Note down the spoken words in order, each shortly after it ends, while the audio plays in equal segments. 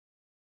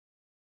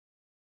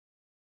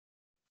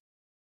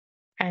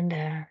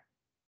And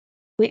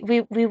we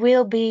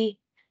will be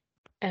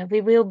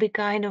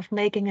kind of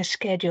making a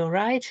schedule,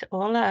 right,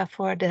 Ola,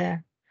 for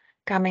the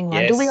coming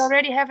one. Do we Yes.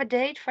 already have a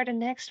date for the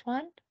next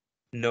one?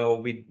 No,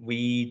 we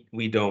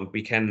don't.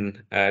 We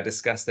can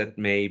discuss that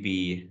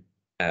maybe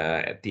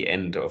at the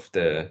end of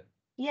the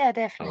Yeah,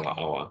 definitely.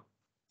 hour.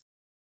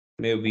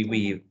 Maybe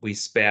Okay. we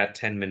spare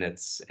 10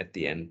 minutes at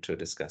the end to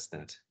discuss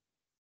that.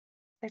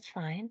 That's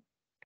fine.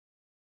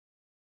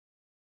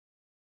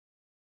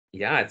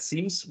 Yeah, it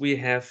seems we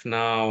have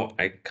now,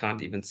 I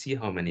can't even see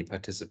how many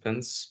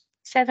participants.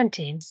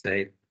 17.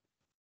 Say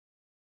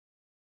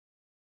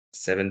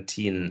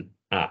 17.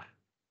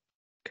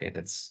 Okay,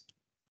 that's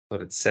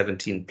thought it's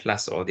 17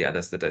 plus all the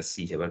others that I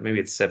see here, but maybe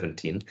it's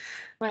 17.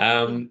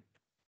 Well,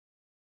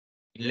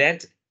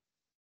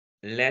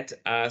 Let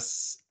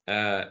us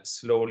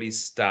slowly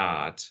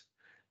start.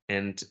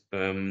 And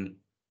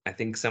I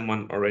think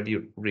someone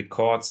already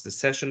records the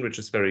session, which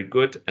is very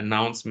good.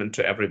 Announcement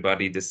to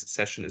everybody, this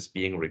session is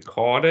being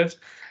recorded.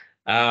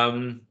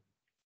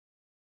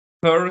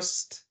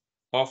 First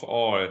of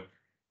all,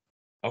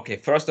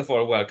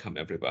 welcome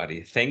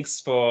everybody. Thanks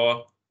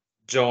for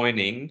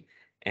joining.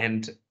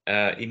 And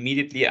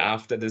immediately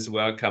after this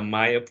welcome,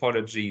 my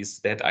apologies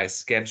that I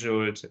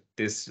scheduled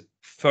this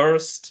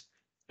first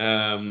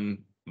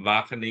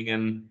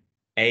Wageningen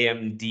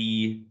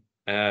AMD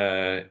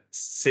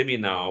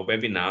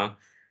webinar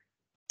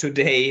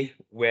today,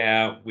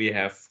 where we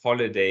have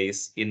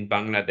holidays in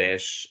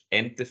Bangladesh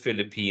and the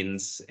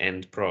Philippines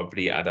and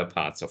probably other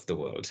parts of the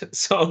world.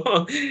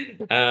 So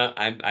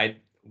I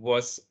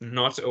was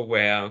not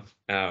aware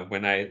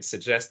when I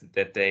suggested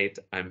that date.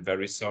 I'm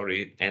very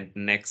sorry. And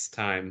next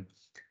time,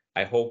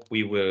 I hope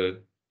we will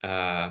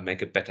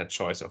make a better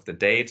choice of the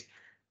date.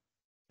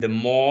 The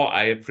more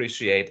I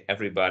appreciate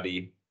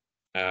everybody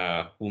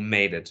who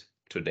made it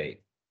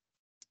today.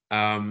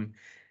 And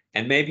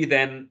maybe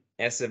then,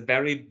 as a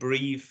very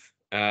brief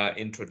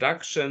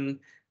introduction,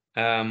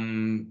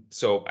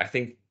 so I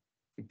think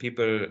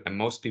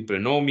most people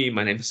know me.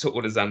 My name is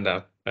Ole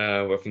Sander,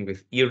 working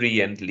with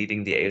IRI and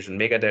leading the Asian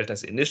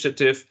Megadeltas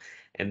Initiative.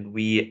 And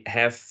we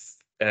have,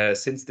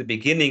 since the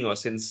beginning, or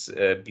since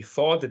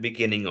before the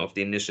beginning of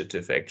the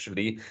initiative,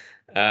 actually,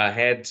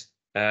 had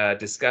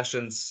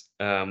discussions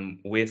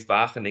with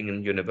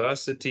Wageningen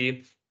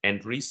University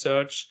and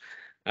research.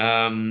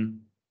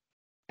 And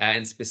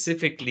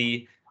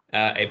specifically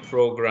a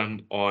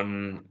program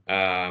on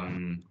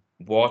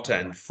water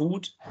and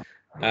food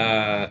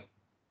that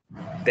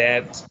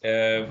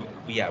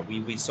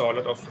we saw a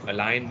lot of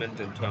alignment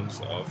in terms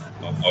of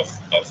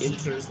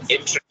interests.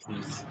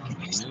 Please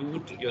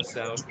mute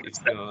yourself if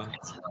you're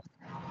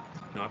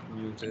not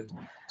muted.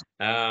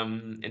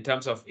 In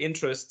terms of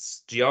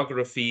interests,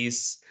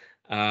 geographies,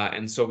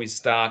 and so we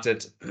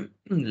started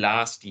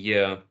last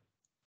year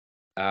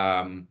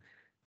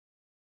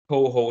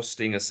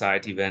co-hosting a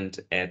side event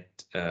at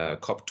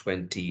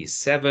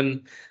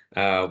COP27.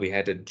 We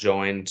had a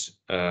joint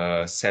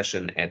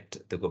session at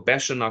the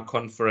Gobeshona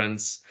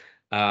conference.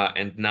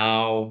 And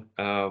now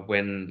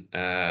when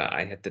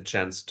I had the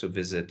chance to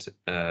visit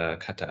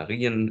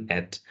Katharine in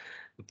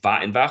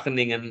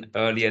Wageningen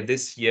earlier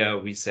this year,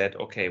 we said,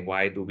 okay,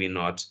 why do we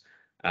not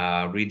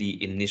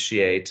really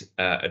initiate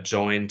a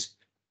joint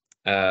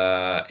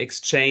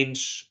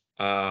exchange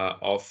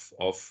of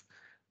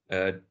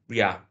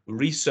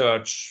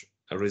research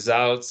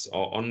results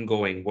or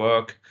ongoing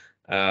work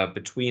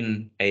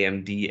between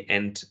AMD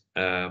and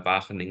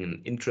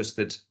Wageningen,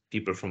 interested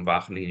people from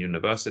Wageningen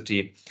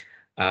University.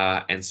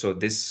 And so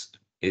this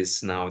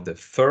is now the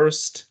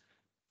first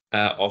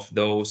of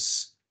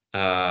those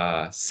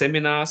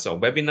seminars or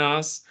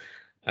webinars.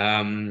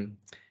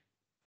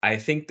 I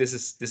think this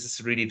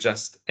is really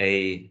just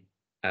a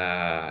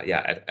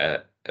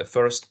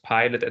first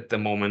pilot at the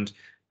moment.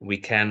 We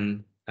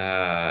can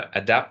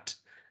adapt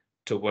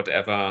to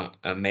whatever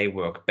may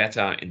work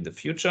better in the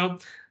future.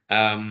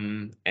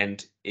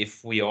 And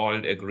if we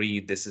all agree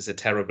this is a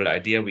terrible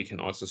idea, we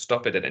can also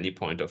stop it at any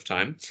point of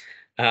time.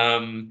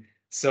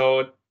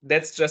 So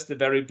that's just a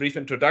very brief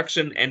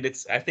introduction, and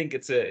I think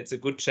it's a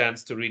good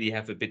chance to really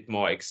have a bit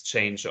more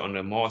exchange on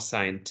a more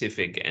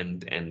scientific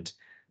and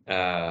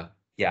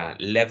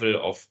level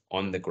of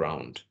on the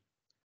ground.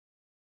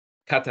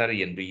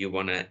 Katharine, do you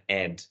want to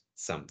add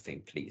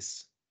something,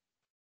 please?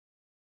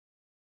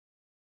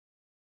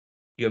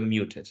 You're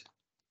muted.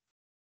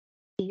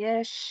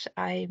 Yes,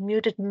 I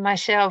muted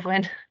myself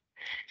when.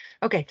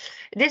 Okay,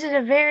 this is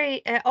a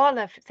very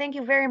Olaf. Thank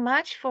you very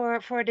much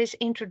for this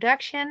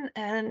introduction.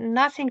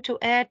 Nothing to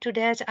add to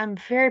that. I'm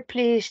very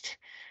pleased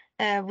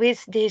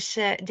with this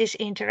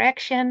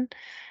interaction.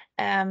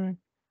 I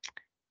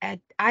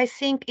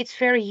think it's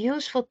very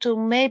useful to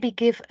maybe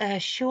give a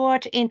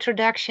short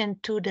introduction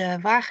to the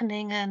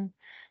Wageningen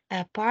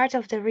part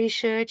of the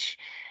research.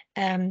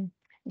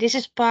 This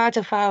is part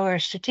of our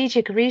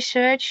strategic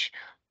research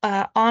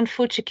on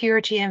food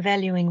security and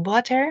valuing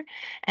water.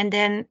 And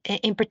then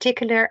in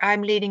particular,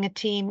 I'm leading a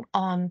team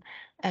on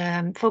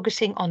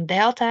focusing on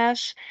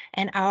deltas,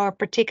 and our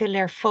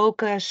particular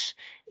focus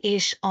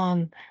is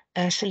on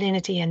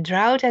salinity and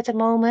drought at the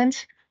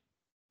moment.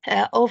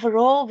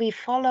 Overall, we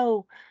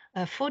follow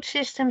a food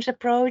systems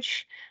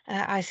approach.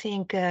 I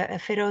think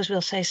Feroz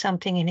will say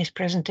something in his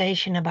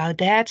presentation about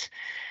that.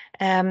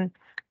 And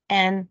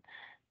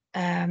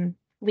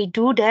we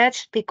do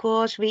that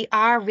because we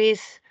are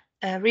with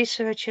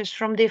researchers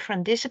from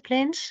different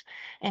disciplines,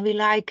 and we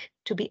like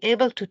to be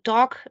able to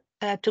talk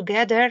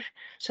together.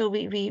 So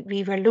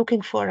we were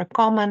looking for a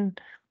common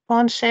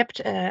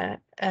concept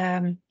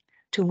to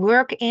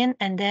work in,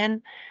 and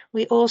then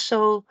we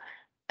also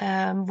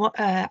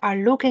are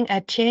looking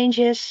at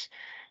changes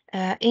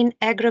in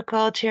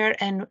agriculture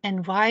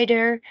and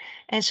wider.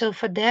 And so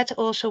for that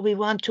also we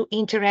want to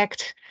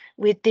interact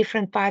with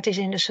different parties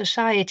in the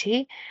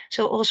society.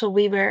 So also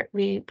we are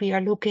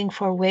looking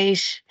for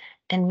ways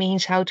and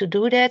means how to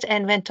do that.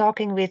 And when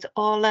talking with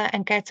Ola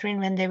and Catherine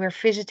when they were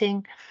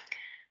visiting,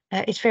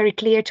 it's very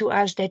clear to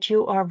us that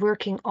you are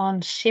working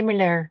on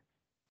similar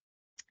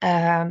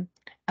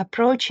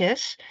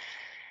approaches,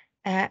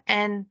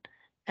 and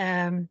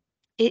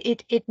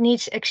it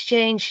needs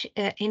exchange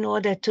in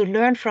order to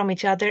learn from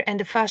each other. And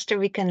the faster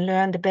we can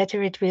learn, the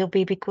better it will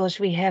be, because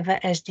we have a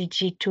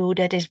SDG 2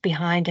 that is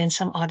behind and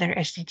some other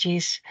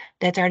SDGs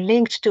that are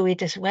linked to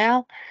it as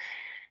well.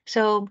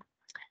 So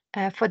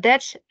for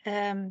that,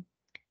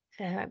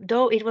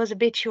 though it was a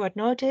bit short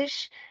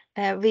notice,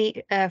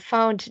 we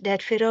found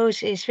that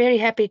Feroz is very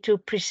happy to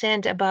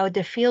present about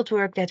the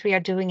fieldwork that we are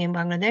doing in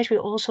Bangladesh. We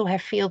also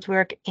have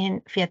fieldwork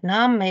in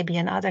Vietnam, maybe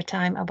another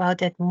time about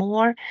that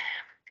more.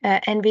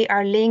 And we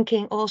are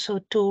linking also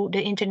to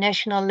the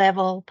international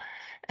level,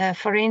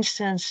 for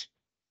instance,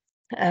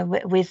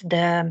 with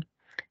the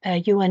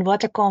UN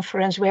Water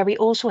Conference, where we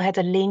also had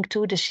a link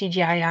to the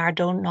CGIAR,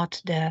 though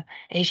not the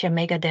Asia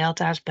Mega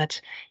Deltas, but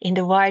in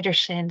the wider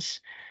sense.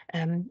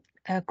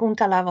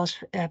 Kuntala was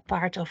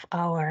part of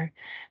our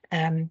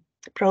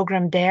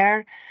program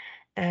there.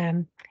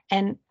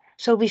 And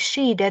so we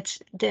see that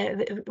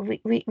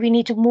we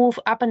need to move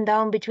up and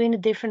down between the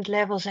different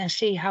levels and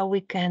see how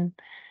we can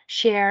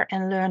share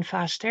and learn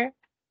faster.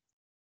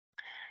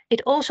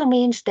 It also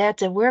means that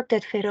the work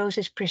that Feroz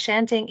is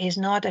presenting is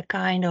not a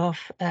kind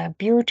of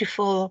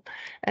beautiful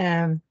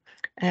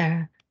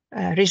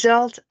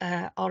result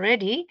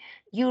already.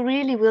 You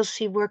really will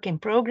see work in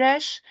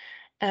progress.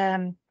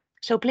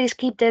 So please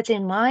keep that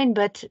in mind.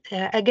 But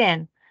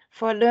again,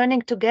 for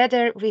learning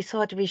together, we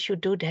thought we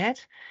should do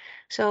that.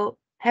 So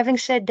having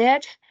said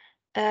that,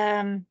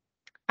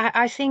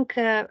 I think,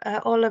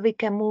 Ola, we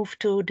can move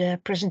to the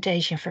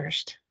presentation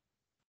first.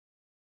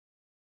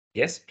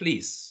 Yes,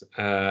 please.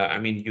 I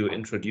mean, you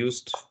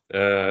introduced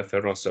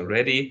Feroz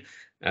already.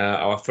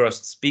 Our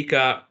first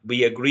speaker,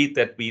 we agreed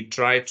that we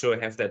try to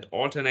have that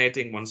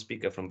alternating, one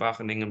speaker from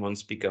Wageningen, one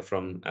speaker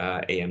from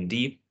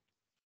AMD,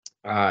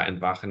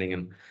 and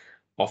Wageningen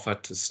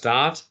offered to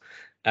start.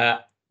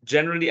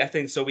 Generally, I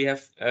think so we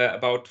have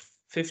about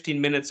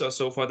 15 minutes or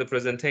so for the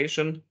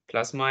presentation,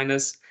 plus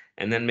minus,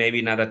 and then maybe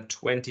another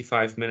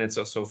 25 minutes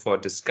or so for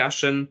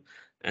discussion,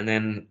 and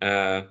then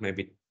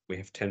maybe we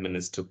have 10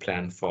 minutes to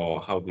plan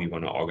for how we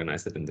want to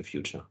organize it in the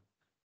future.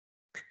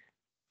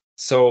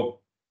 So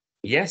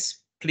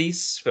yes,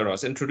 please,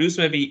 Feroz, introduce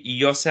maybe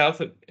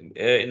yourself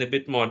in a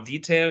bit more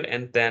detail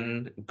and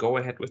then go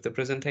ahead with the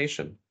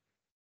presentation.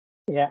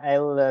 Yeah,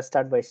 I'll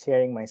start by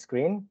sharing my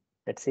screen.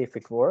 Let's see if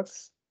it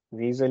works.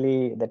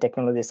 Usually the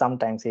technology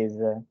sometimes is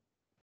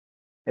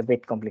a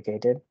bit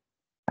complicated.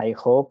 I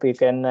hope you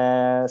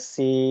can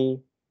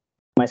see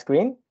my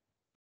screen.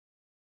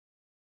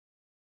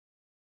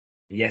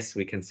 Yes,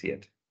 we can see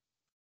it.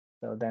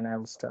 So then I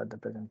will start the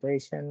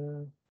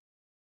presentation.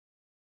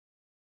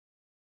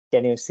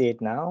 Can you see it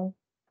now?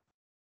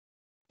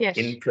 Yes.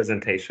 In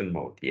presentation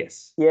mode,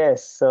 yes.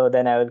 Yes, so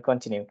then I will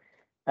continue.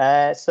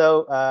 Yeah,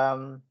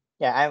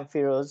 I'm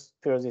Feroz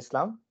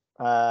Islam.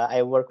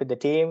 I work with the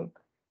team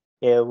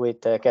with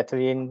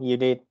Catherine,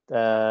 Judith,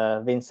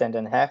 Vincent,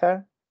 and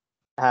Hacker.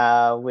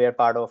 We are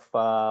part of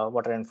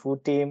water and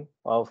food team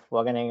of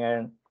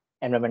Wageningen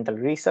Environmental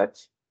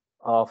Research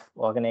of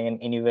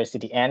Wageningen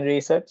University and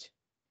Research.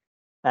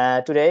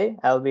 Today,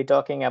 I'll be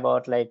talking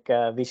about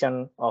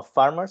vision of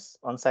farmers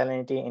on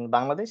salinity in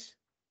Bangladesh.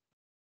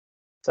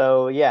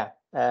 So yeah,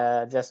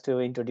 just to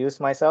introduce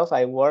myself,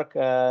 I work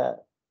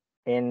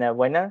in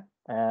WINER,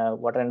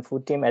 water and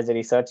food team as a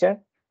researcher.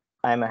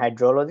 I'm a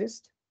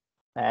hydrologist.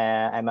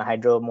 I'm a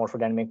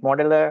hydromorphodynamic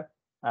modeler.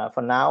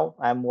 For now,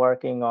 I'm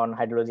working on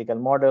hydrological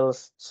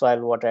models,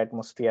 soil, water,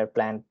 atmosphere,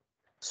 plant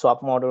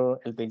swap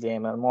model,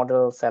 LPGML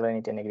model,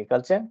 salinity in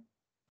agriculture.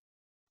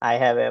 I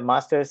have a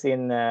master's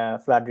in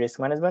flood risk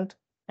management,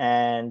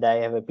 and I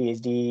have a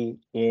PhD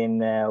in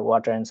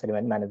water and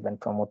sediment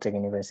management from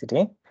Wageningen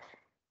University.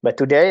 But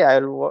today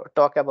I'll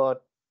talk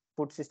about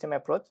food system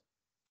approach,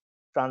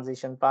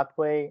 transition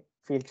pathway,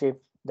 field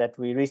trip that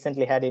we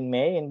recently had in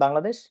May in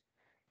Bangladesh,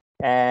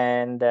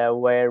 and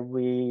where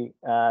we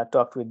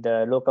talked with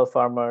the local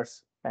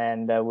farmers,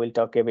 and we'll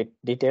talk a bit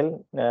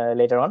detail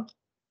later on,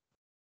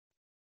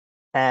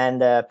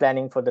 and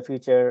planning for the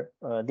future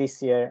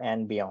this year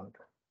and beyond.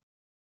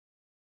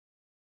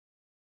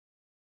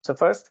 So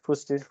first,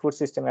 food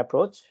system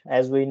approach.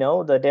 As we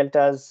know, the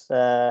deltas,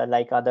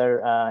 like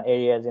other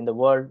areas in the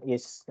world,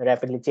 is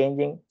rapidly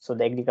changing. So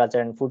the agriculture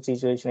and food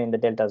situation in the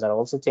deltas are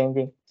also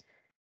changing.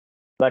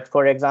 But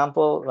for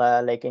example,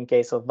 like in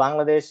case of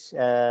Bangladesh,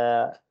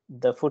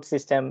 the food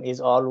system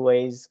is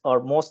always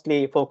or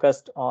mostly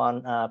focused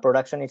on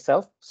production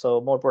itself. So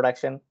more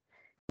production,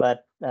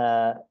 but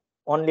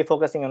only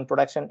focusing on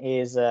production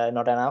is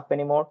not enough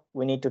anymore.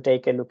 We need to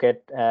take a look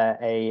at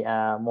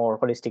a more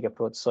holistic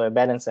approach, so a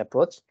balanced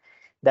approach.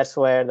 That's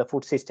where the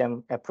food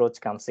system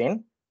approach comes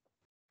in,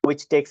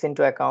 which takes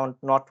into account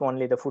not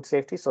only the food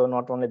safety, so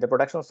not only the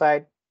production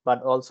side,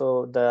 but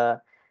also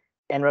the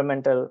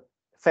environmental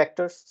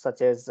factors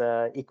such as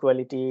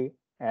equality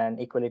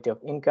and equality of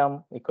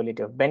income,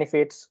 equality of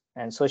benefits,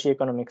 and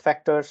socioeconomic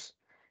factors,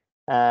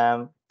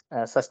 um,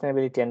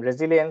 sustainability and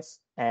resilience,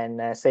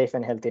 and safe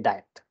and healthy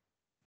diet.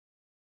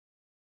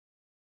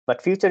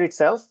 But future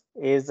itself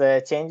is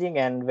changing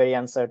and very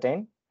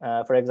uncertain.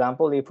 For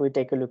example, if we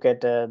take a look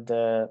at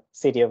the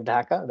city of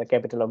Dhaka, the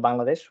capital of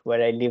Bangladesh,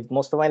 where I lived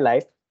most of my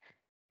life,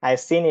 I've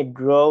seen it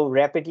grow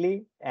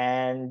rapidly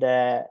and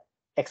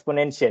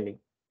exponentially.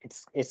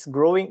 It's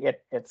growing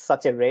at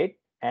such a rate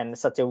and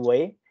such a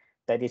way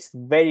that it's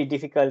very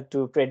difficult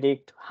to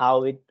predict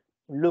how it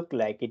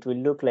will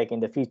look like in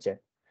the future.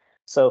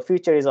 So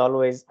future is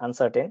always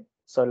uncertain.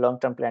 So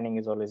long-term planning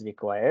is always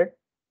required.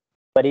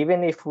 But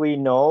even if we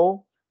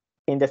know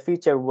in the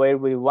future where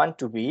we want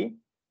to be,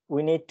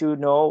 we need to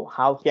know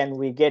how can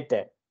we get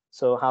there.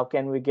 So how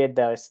can we get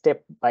there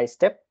step by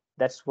step?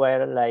 That's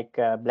where like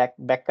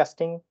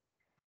backcasting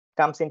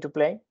comes into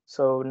play.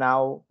 So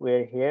now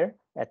we're here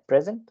at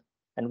present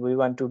and we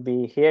want to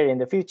be here in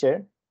the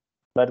future,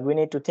 but we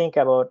need to think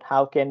about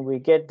how can we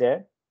get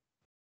there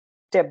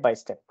step by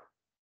step.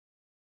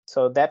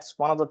 So that's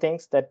one of the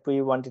things that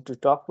we wanted to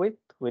talk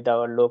with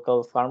our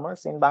local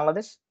farmers in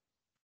Bangladesh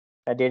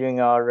during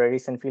our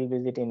recent field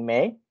visit in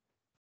May.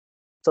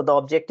 So the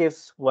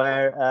objectives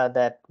were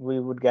that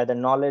we would gather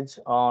knowledge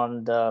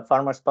on the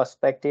farmer's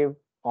perspective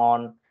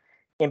on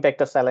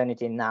impact of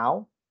salinity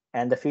now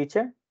and the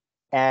future,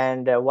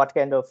 and what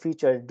kind of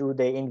future do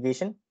they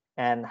envision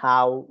and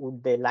how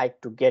would they like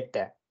to get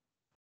there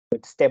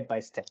with step by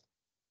step.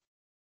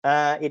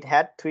 It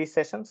had 3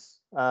 sessions.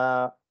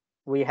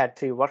 We had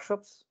 3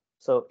 workshops.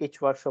 So each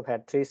workshop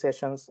had 3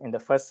 sessions. In the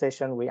first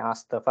session, we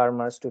asked the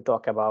farmers to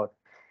talk about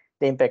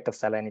the impact of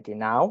salinity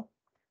now.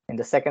 In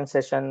the second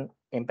session,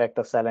 impact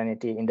of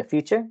salinity in the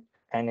future.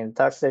 And in the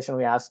third session,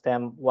 we asked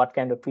them what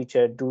kind of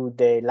future would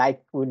they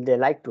like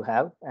to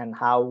have and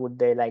how would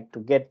they like to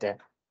get there.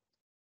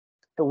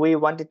 We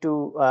wanted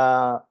to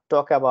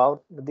talk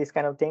about these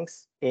kind of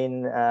things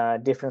in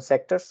different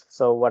sectors.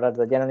 So what are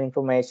the general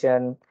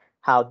information,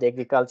 how the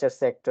agriculture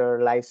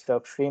sector,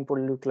 livestock, shrimp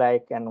will look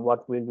like, and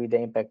what will be the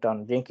impact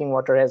on drinking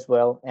water as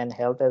well and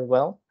health as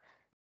well.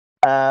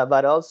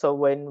 But also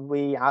when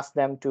we ask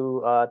them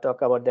to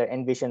talk about their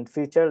envisioned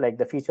future, like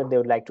the future they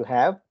would like to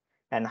have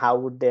and how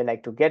would they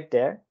like to get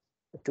there,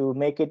 to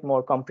make it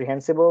more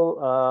comprehensible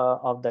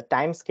of the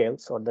time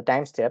scales or the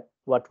time step,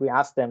 what we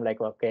ask them like,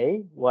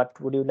 okay, what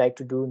would you like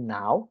to do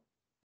now?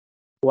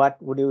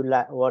 What would you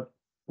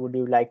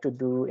like to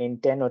do in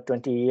 10 or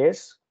 20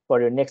 years for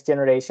your next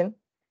generation?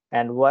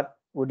 And what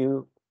would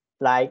you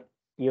like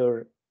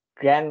your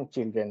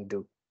grandchildren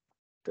do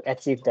to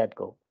achieve that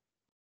goal?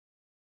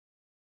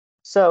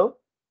 So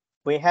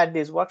we had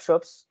these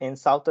workshops in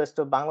southwest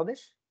of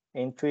Bangladesh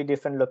in 3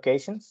 different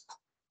locations.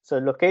 So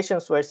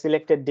locations were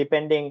selected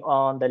depending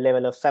on the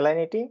level of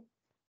salinity.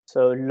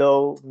 So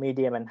low,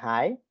 medium, and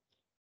high.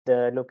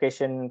 The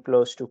location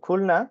close to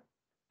Khulna,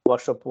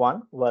 workshop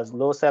 1, was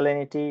low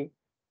salinity.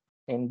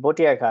 In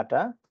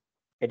Botiaghata,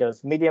 it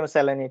was medium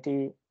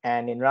salinity.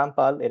 And in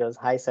Rampal, it was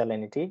high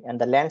salinity.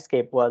 And the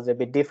landscape was a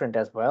bit different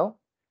as well.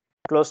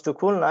 Close to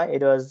Khulna,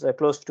 it was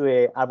close to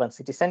a urban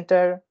city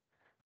center.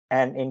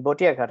 And in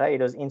Botiaghata,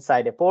 it was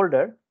inside a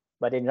polder,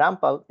 but in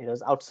Rampal, it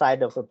was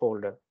outside of a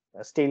polder,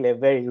 still a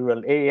very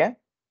rural area.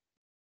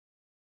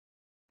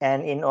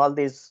 And in all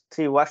these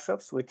 3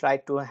 workshops, we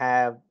tried to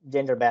have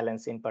gender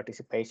balance in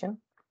participation.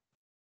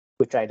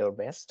 We tried our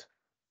best.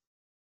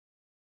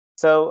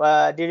 So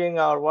during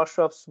our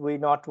workshops, we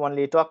not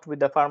only talked with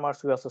the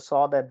farmers, we also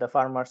saw that the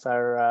farmers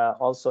are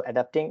also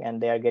adapting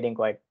and they are getting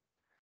quite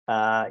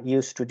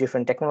used to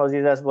different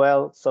technologies as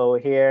well. So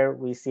here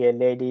we see a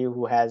lady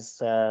who has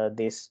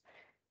this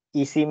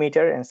EC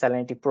meter and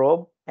salinity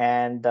probe,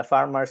 and the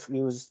farmers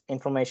use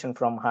information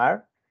from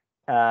her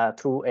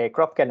through a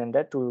crop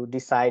calendar to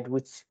decide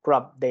which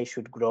crop they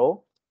should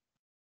grow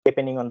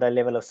depending on the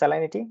level of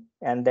salinity.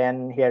 And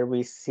then here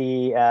we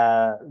see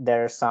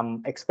there are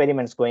some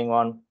experiments going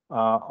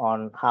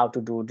on how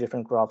to do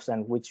different crops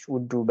and which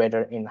would do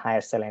better in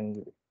higher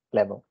salinity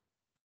level.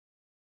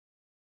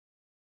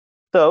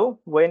 So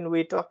when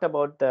we talked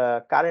about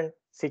the current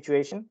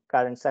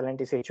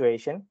salinity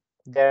situation,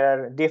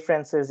 there are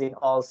differences in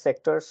all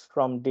sectors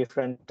from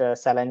different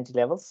salinity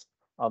levels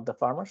of the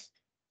farmers.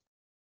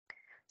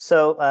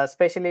 So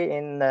especially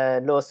in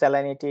low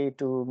salinity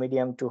to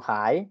medium to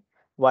high,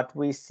 what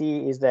we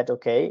see is that,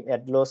 okay,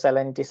 at low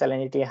salinity,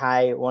 salinity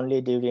high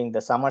only during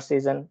the summer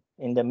season.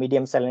 In the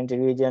medium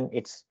salinity region,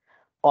 it's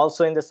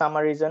also in the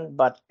summer region,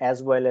 but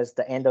as well as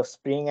the end of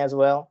spring as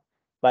well.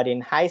 But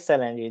in high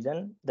saline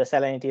region, the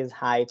salinity is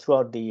high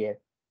throughout the year.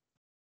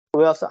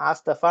 We also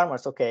asked the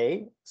farmers,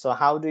 okay, so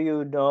how do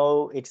you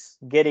know it's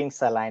getting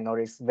saline or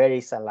it's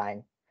very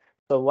saline?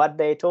 So what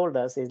they told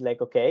us is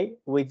like, okay,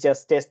 we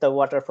just test the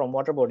water from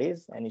water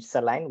bodies and it's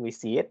saline. We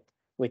see it,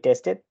 we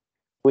test it.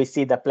 We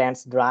see the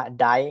plants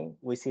dying,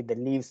 we see the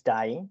leaves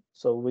dying.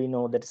 So we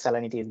know that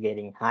salinity is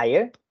getting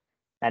higher.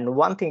 And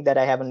one thing that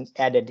I haven't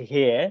added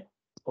here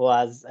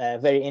was a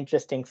very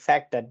interesting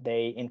fact that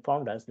they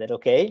informed us that,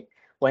 okay,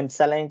 when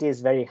salinity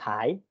is very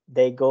high,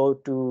 they go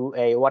to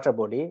a water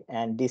body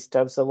and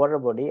disturbs the water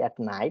body at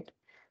night.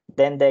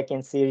 Then they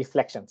can see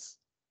reflections.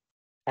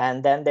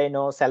 And then they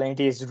know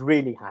salinity is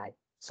really high.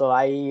 So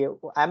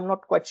I'm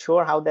not quite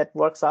sure how that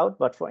works out,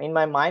 but in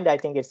my mind, I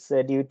think it's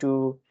due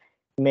to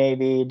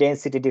maybe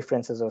density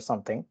differences or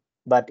something.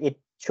 But it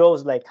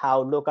shows like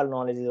how local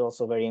knowledge is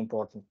also very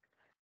important,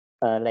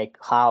 like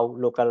how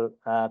local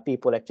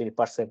people actually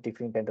perceive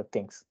different kind of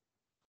things.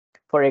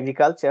 For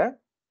agriculture,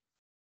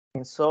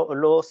 in so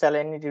low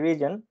salinity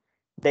region,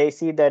 they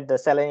see that the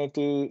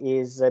salinity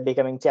is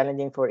becoming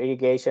challenging for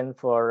irrigation,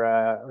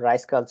 for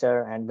rice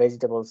culture, and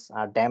vegetables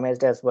are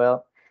damaged as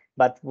well.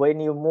 But when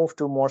you move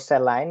to more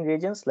saline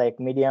regions, like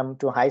medium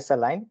to high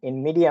saline,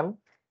 in medium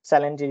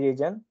salinity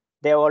region,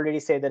 they already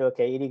say that,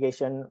 okay,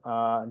 irrigation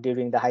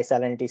during the high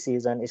salinity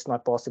season is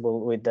not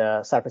possible with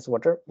the surface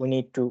water.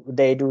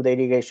 They do the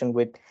irrigation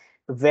with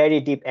very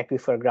deep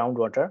aquifer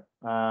groundwater.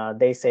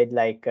 They said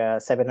like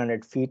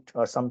 700 feet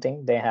or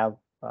something. They have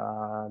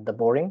the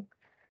boring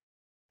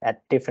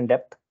at different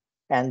depth.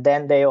 And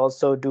then they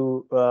also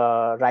do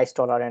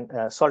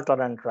salt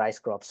tolerant rice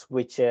crops,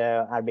 which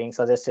are being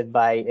suggested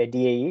by a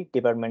DAE,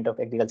 Department of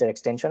Agriculture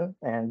Extension,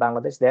 and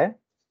Bangladesh there.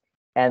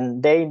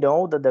 And they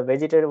know that the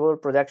vegetable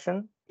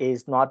production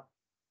is not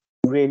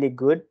really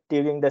good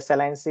during the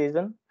saline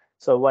season.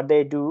 So what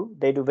they do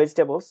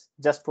vegetables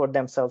just for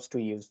themselves to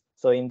use.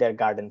 So in their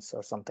gardens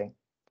or something,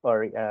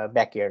 or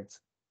backyards.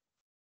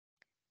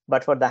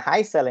 But for the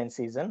high saline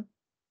season,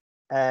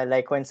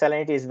 like when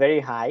salinity is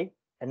very high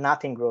and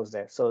nothing grows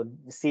there. So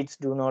seeds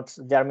do not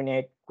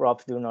germinate,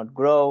 crops do not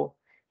grow,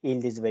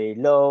 yield is very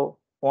low,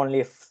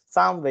 only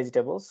some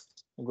vegetables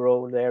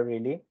grow there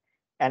really.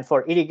 And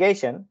for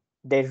irrigation,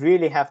 they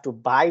really have to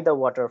buy the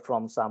water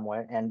from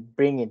somewhere and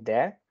bring it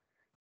there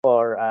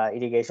for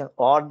irrigation,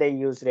 or they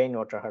use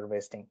rainwater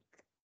harvesting.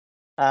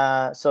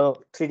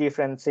 So three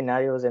different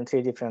scenarios and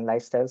three different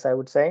lifestyles, I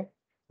would say.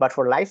 But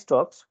for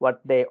livestock,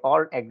 what they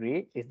all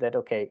agree is that,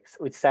 okay,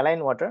 with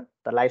saline water,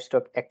 the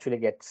livestock actually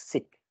gets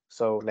sick.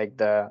 So like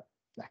the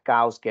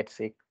cows get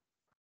sick.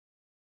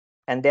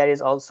 And there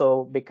is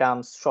also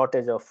becomes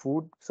shortage of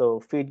food, so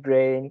feed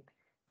grain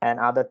and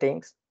other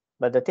things.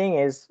 But the thing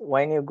is,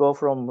 when you go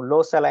from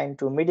low saline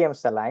to medium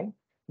saline,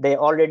 they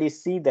already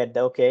see that,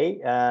 okay,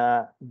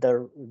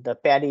 the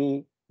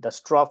paddy, the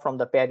straw from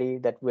the paddy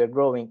that we're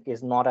growing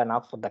is not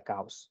enough for the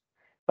cows.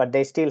 But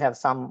they still have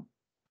some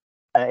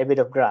a bit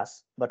of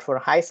grass. But for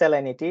high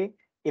salinity,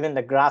 even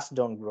the grass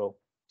don't grow.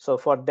 So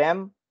for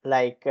them,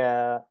 like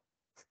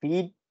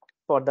feed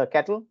for the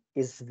cattle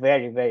is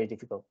very, very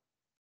difficult.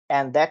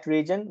 And that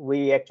region,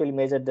 we actually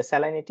measured the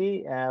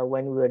salinity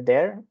when we were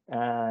there.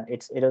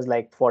 It was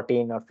like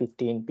 14 or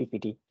 15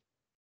 ppt,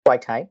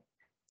 quite high.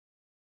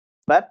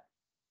 But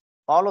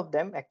all of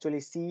them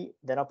actually see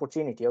the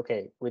opportunity.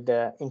 Okay, with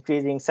the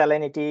increasing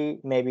salinity,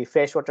 maybe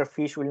freshwater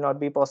fish will not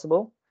be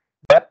possible,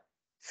 but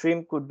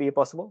shrimp could be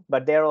possible.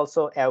 But they're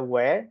also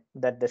aware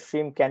that the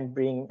shrimp can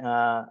bring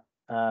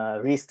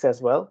risks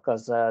as well,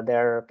 because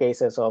there are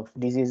cases of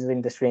diseases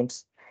in the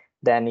shrimps.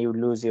 Then you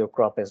lose your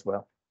crop as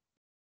well.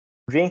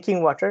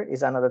 Drinking water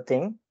is another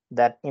thing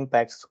that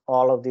impacts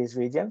all of these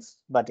regions,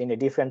 but in a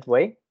different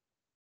way.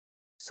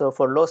 So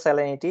for low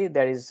salinity,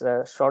 there is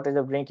a shortage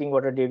of drinking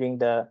water during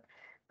the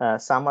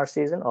summer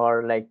season,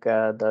 or like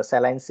the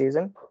saline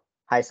season,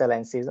 high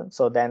saline season.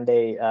 So then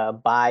they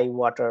buy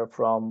water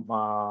from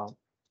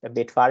a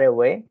bit far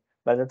away.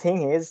 But the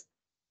thing is,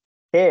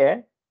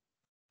 here,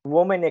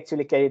 women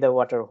actually carry the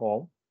water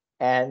home,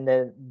 and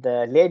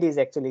the ladies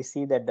actually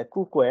see that the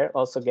cookware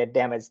also get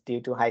damaged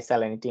due to high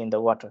salinity in the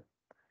water.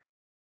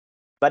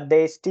 But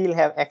they still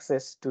have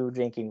access to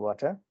drinking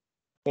water.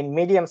 In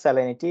medium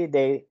salinity,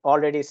 they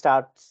already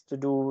start to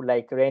do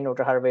like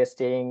rainwater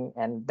harvesting,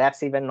 and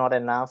that's even not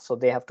enough. So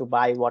they have to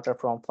buy water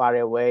from far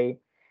away.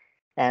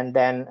 And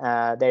then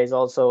there is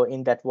also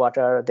in that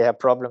water, they have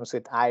problems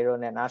with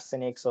iron and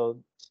arsenic. So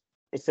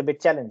it's a bit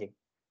challenging.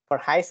 For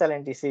high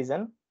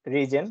salinity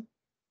region,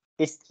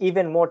 it's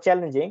even more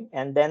challenging.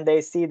 And then they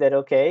see that,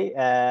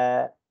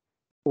 okay,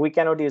 we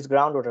cannot use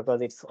groundwater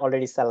because it's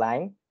already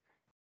saline.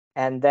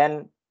 And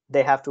then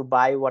they have to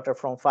buy water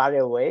from far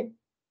away.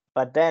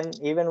 But then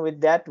even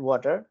with that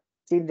water,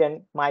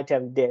 children might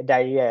have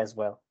diarrhea as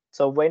well.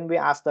 So when we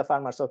ask the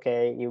farmers,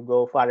 okay, you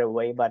go far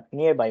away, but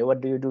nearby, what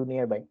do you do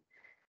nearby?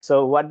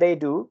 So what they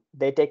do,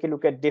 they take a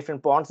look at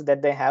different ponds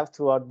that they have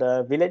throughout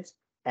the village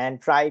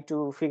and try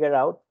to figure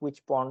out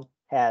which pond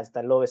has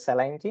the lowest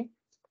salinity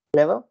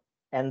level,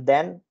 and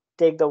then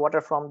take the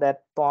water from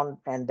that pond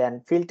and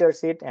then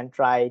filters it and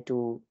try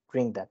to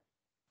drink that.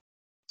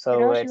 So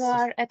Feroz, you it's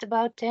are at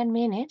about 10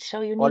 minutes,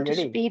 so you need to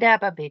already speed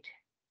up a bit.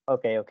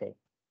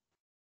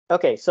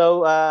 okay.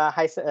 So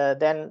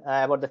then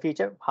about the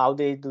future, how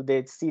do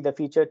they see the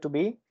future to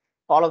be?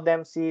 All of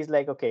them sees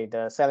like, okay,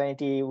 the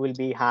salinity will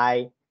be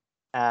high.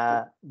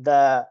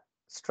 The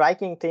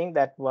striking thing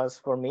that was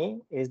for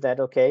me is that,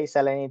 okay,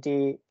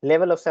 salinity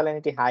level of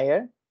salinity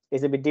higher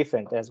is a bit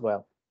different as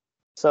well.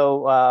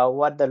 So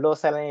what the low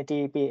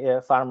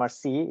salinity farmers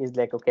see is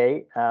like,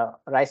 okay,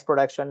 rice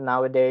production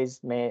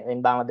nowadays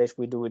in Bangladesh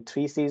we do it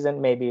 3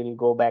 season, maybe it'll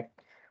go back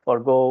or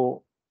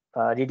go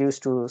reduce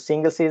to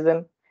single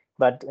season.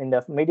 But in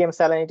the medium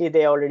salinity,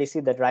 they already see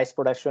that rice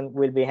production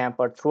will be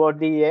hampered throughout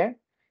the year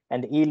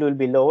and the yield will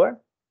be lower.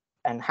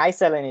 And high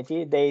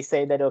salinity, they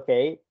say that,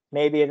 okay,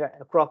 maybe a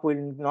crop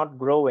will not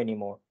grow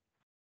anymore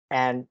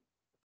and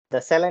the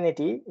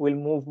salinity will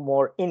move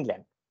more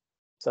inland.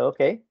 So,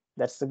 okay,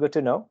 that's good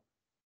to know.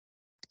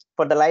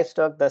 For the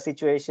livestock, the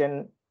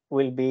situation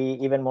will be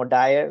even more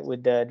dire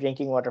with the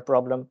drinking water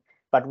problem.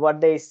 But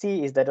what they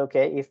see is that,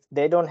 okay, if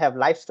they don't have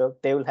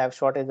livestock, they will have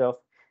shortage of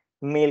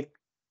milk,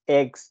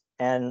 eggs,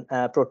 and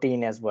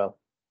protein as well.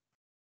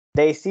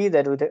 They see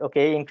that with,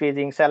 okay,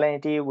 increasing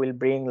salinity will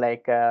bring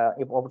like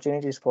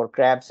opportunities for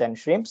crabs and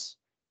shrimps,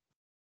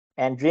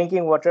 and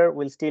drinking water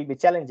will still be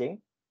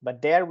challenging.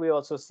 But there we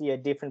also see a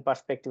different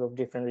perspective of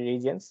different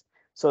regions.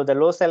 So the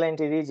low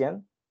salinity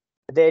region,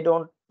 they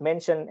don't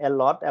mention a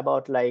lot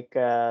about like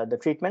the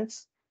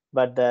treatments,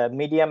 but the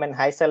medium and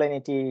high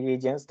salinity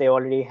regions, they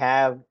already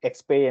have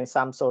experienced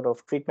some sort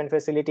of treatment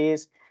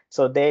facilities.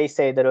 So they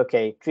say that,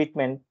 okay,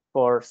 treatment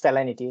for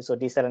salinity, so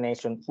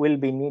desalination, will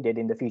be needed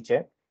in the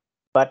future.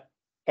 But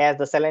as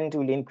the salinity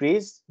will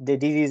increase, the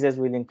diseases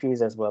will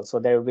increase as well. So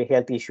there will be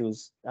health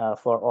issues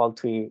for all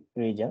three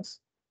regions.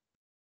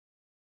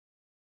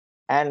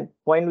 And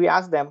when we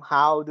ask them,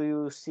 how do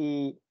you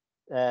see,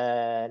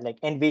 like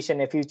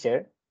envision a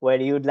future where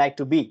you'd like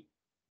to be?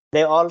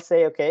 They all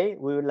say, okay,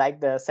 we would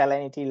like the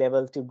salinity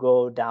level to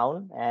go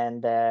down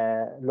and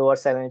lower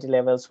salinity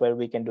levels where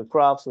we can do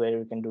crops, where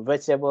we can do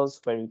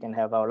vegetables, where we can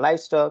have our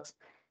livestock.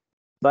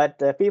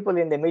 But people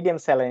in the medium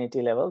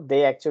salinity level,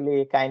 they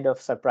actually kind of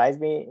surprised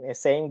me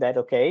saying that,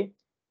 okay,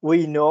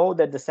 we know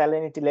that the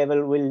salinity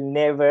level will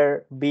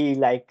never be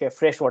like a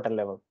freshwater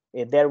level.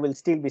 There will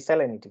still be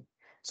salinity.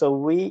 So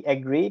we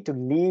agree to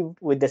live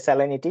with the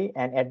salinity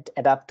and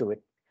adapt to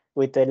it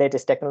with the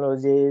latest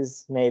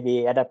technologies,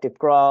 maybe adaptive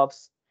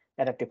crops,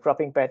 adaptive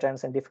cropping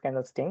patterns, and different kinds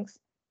of things.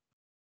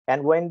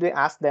 And when we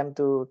ask them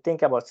to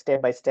think about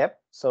step by step,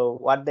 so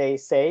what they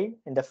say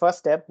in the first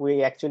step,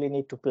 we actually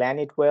need to plan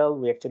it well.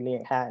 We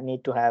actually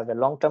need to have a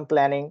long-term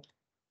planning.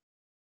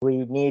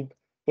 We need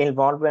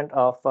involvement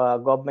of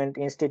government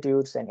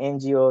institutes and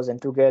NGOs,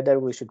 and together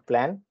we should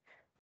plan.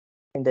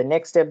 In the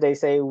next step, they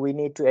say we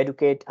need to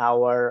educate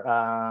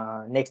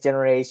our next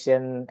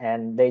generation,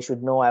 and they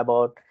should know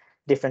about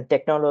different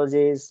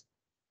technologies,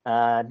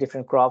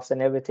 different crops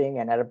and everything,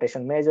 and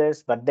adaptation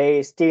measures. But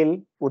they still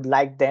would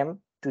like them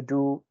to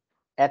do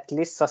at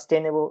least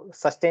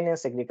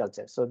sustenance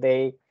agriculture. So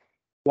they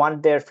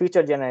want their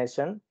future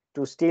generation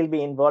to still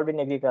be involved in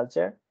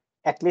agriculture,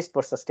 at least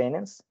for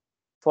sustenance.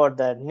 For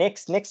the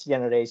next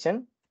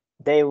generation,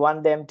 they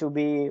want them to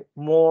be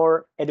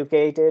more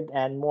educated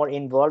and more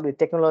involved with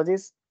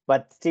technologies,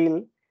 but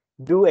still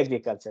do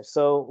agriculture.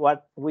 So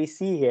what we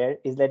see here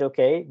is that,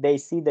 okay, they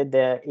see that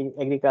the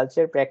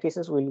agriculture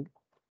practices will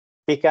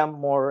become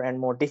more and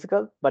more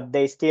difficult, but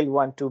they still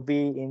want to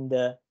be in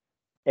the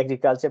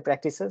agriculture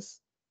practices,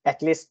 at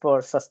least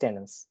for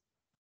sustenance.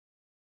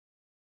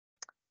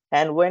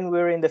 And when we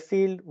were in the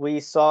field, we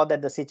saw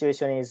that the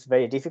situation is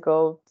very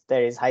difficult.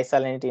 There is high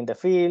salinity in the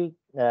field.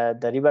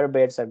 The river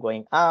beds are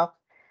going up,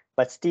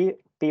 but still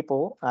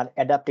people are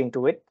adapting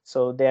to it.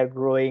 So they're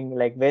growing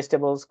like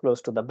vegetables close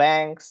to the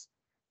banks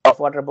of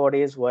water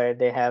bodies where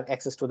they have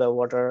access to the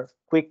water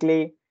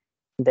quickly.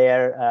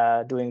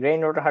 They're doing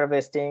rainwater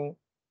harvesting.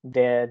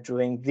 They're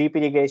doing drip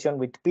irrigation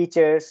with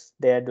pitchers.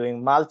 They're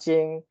doing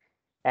mulching.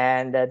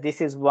 And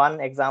this is one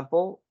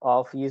example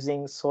of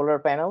using solar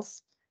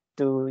panels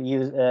to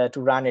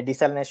run a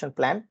desalination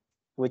plant,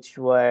 which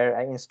were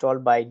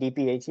installed by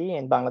DPHE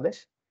in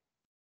Bangladesh.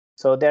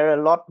 So there are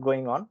a lot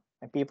going on,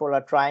 and people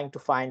are trying to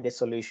find a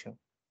solution.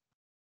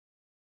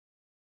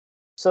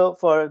 So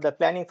for the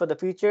planning for the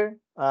future,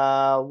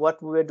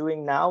 what we're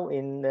doing now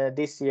in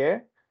this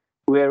year,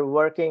 we're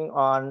working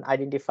on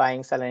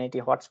identifying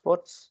salinity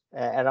hotspots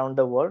around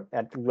the world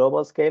at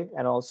global scale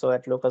and also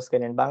at local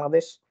scale in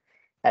Bangladesh.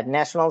 At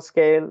national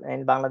scale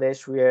in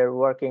Bangladesh, we are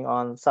working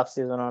on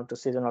sub-seasonal to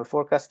seasonal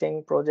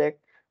forecasting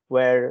project,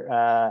 where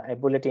a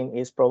bulletin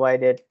is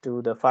provided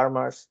to the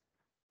farmers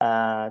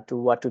to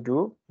what to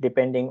do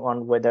depending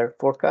on weather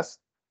forecast.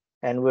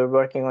 And we're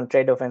working on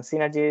trade-off and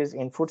synergies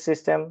in food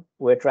system.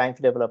 We're trying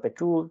to develop a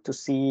tool to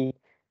see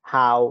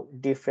how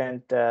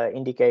different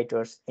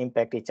indicators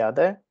impact each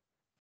other.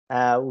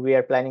 We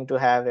are planning to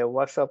have a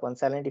workshop on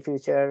Salinity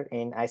Future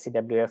in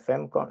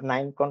ICWFM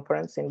 9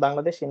 conference in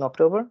Bangladesh in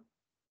October.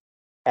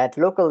 At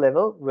local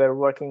level, we're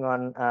working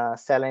on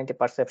salinity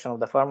perception of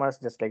the farmers,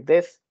 just like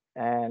this,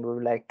 and we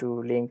would like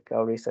to link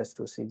our research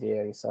to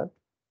CGIAR research.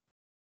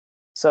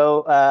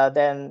 So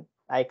then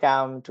I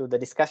come to the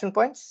discussion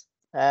points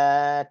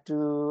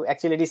to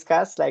actually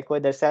discuss like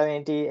whether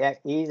salinity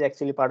is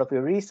actually part of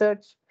your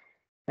research.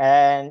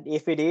 And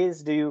if it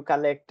is, do you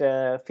collect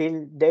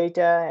field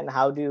data, and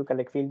how do you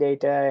collect field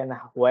data, and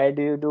where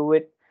do you do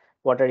it?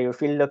 What are your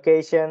field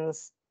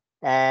locations?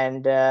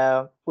 And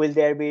will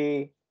there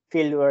be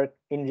field work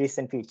in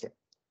recent future?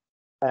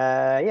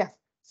 Yeah,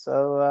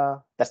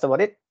 so that's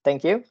about it.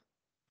 Thank you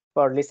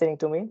for listening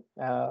to me.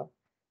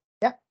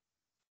 Yeah.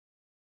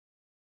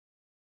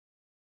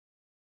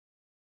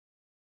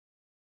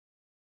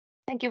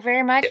 Thank you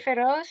very much,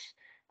 Feroz.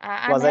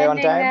 Was I on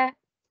time?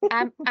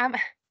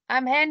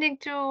 I'm handing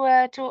to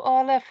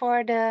Ole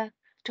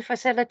to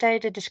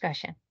facilitate the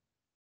discussion.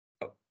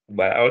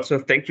 Well, also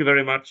thank you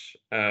very much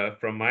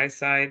from my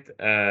side.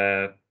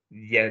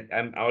 Yeah,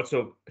 I'm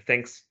also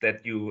thanks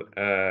that you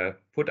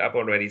put up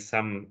already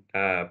some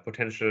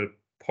potential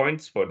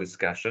points for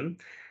discussion.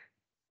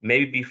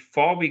 Maybe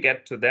before we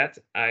get to that,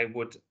 I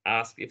would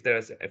ask if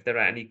there are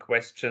any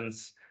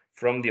questions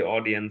from the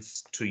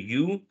audience to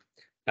you.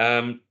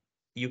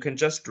 You can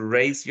just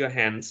raise your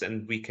hands,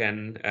 and we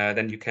can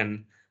then you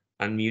can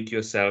unmute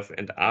yourself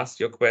and ask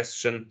your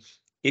question.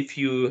 If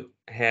you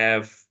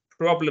have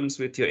problems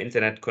with your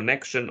internet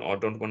connection or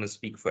don't want to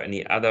speak for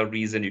any other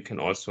reason, you can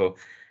also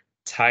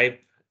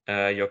type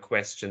your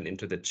question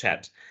into the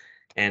chat.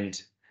 And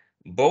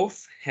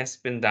both has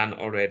been done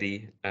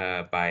already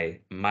by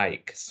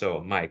Mike.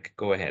 So Mike,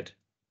 go ahead.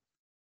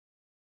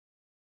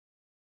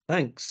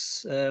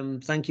 Thanks.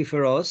 Thank you,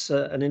 Feroz.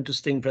 An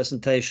interesting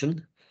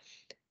presentation.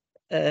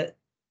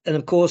 And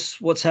of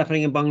course, what's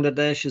happening in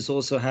Bangladesh is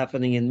also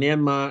happening in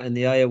Myanmar, in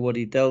the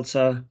Ayeyarwady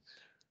Delta,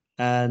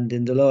 and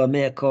in the lower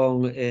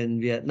Mekong in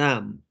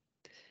Vietnam.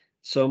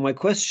 So my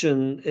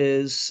question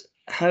is,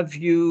 have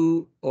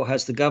you or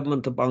has the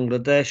government of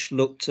Bangladesh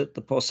looked at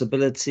the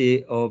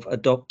possibility of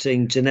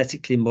adopting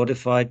genetically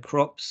modified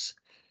crops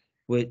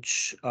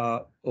which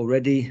are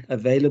already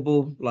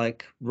available,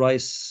 like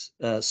rice,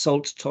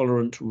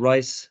 salt-tolerant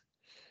rice,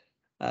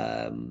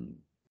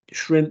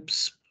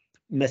 shrimps,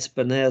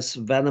 Metaponaeus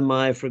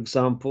vannamei, for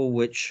example,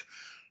 which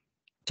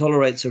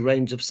tolerates a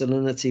range of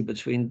salinity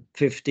between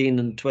 15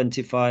 and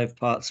 25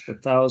 parts per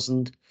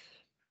thousand.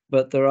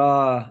 But there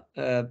are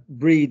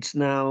breeds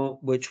now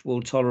which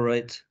will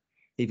tolerate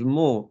even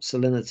more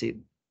salinity.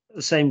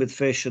 Same with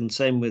fish and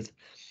same with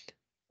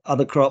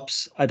other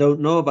crops. I don't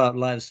know about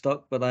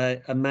livestock, but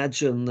I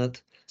imagine that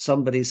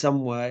somebody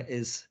somewhere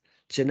is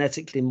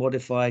genetically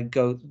modifying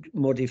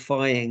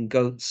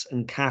goats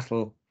and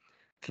cattle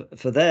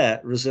for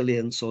their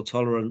resilience or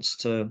tolerance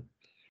to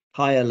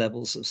higher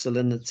levels of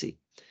salinity.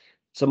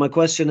 So my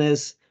question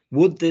is,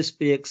 would this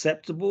be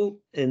acceptable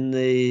to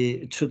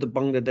the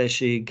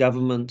Bangladeshi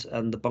government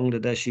and the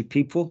Bangladeshi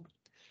people?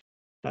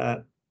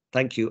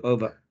 Thank you.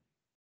 Over.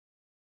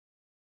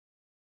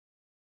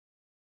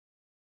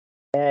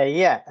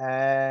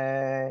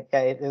 Yeah,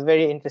 it's a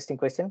very interesting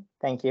question.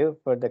 Thank you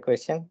for the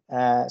question.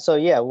 So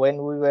yeah, when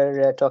we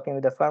were talking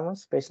with the farmers,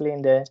 especially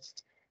in the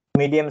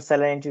medium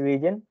salinity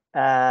region,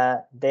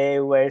 they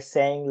were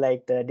saying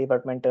like the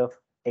Department of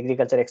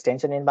Agriculture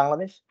Extension in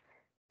Bangladesh,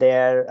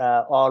 they're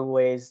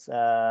always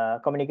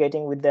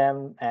communicating with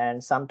them,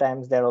 and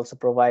sometimes they're also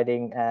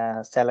providing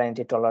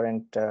salinity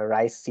tolerant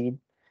rice seed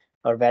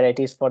or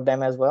varieties for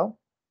them as well.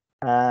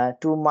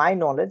 To my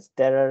knowledge,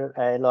 there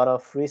are a lot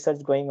of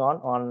research going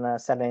on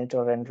salinity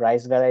tolerant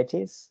rice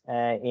varieties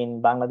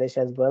in Bangladesh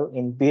as well,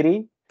 in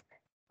Biri.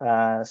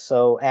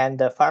 And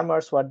the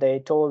farmers, what they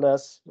told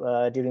us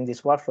during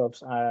these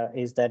workshops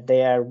is that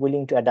they are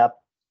willing to adapt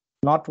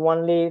not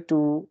only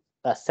to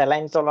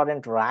saline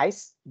tolerant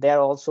rice, they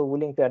are also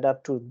willing to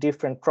adapt to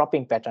different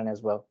cropping pattern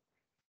as well.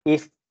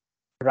 If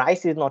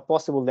rice is not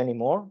possible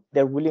anymore,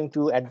 they're willing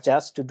to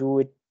adjust to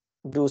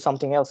do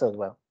something else as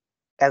well,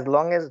 as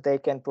long as they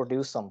can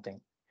produce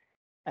something.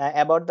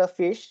 About the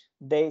fish,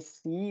 they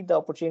see the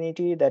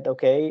opportunity that,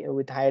 okay,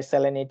 with higher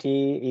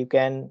salinity, you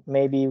can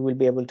maybe will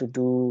be able to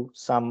do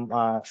some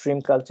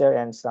shrimp culture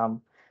and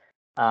some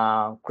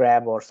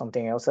crab or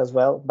something else as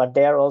well. But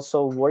they are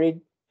also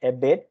worried a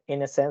bit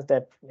in a sense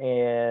that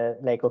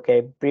like,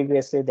 okay,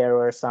 previously there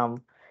were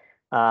some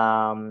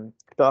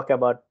talk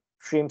about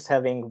shrimps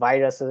having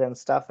viruses and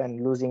stuff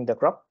and losing the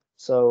crop.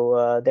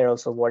 So they're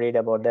also worried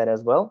about that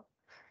as well.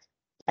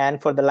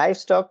 And for the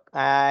livestock,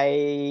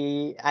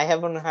 I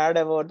haven't heard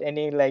about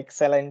any like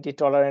salinity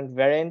tolerant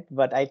variant,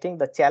 but I think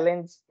the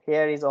challenge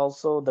here is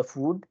also the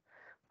food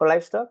for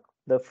livestock,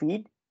 the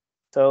feed.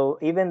 So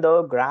even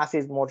though grass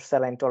is more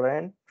saline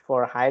tolerant,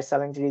 for higher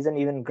salinity reason,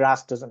 even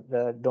grass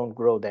don't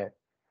grow there.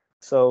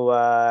 So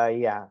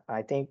yeah,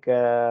 I think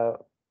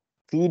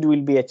feed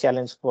will be a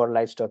challenge for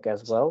livestock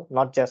as well,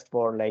 not just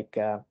for like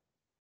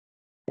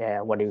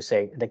what do you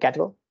say, the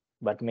cattle,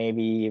 but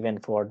maybe even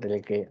for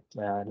delicate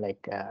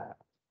like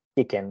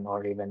chicken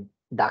or even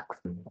ducks.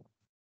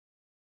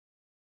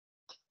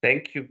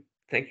 Thank you.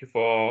 Thank you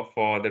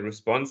for the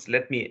response.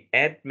 Let me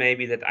add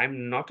maybe that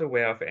I'm not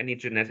aware of any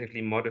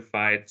genetically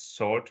modified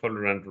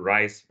salt-tolerant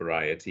rice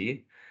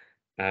variety.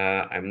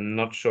 I'm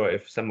not sure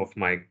if some of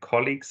my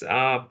colleagues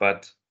are,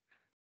 but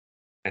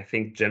I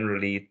think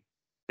generally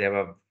there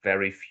are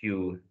very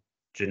few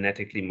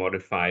genetically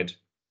modified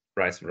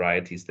rice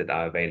varieties that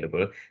are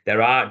available.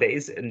 There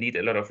is indeed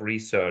a lot of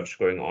research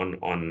going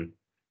on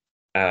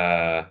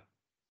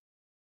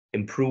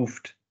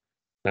improved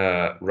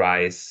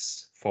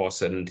rice for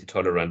salinity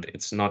tolerant.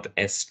 It's not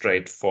as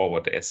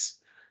straightforward as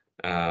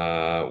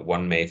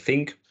one may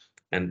think,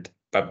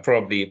 but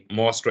probably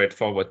more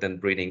straightforward than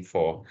breeding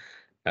for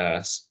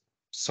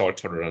salt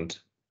tolerant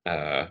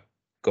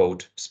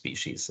goat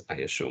species, I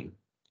assume.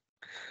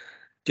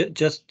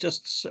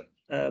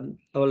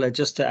 Ole,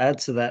 just to add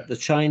to that, the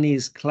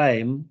Chinese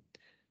claim,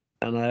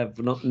 and I have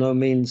no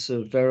means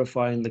of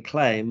verifying the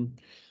claim,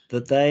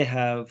 that they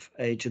have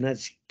a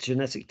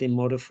genetically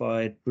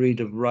modified breed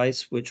of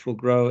rice which will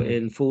grow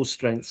in full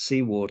strength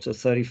seawater,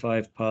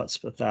 35 parts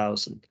per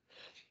thousand.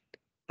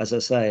 As I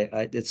say,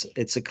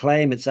 it's a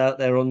claim. It's out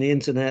there on the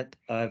internet.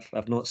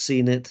 I've not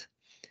seen it.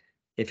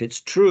 If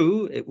it's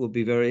true, it will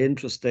be very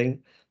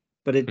interesting.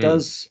 But it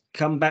does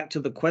come back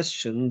to the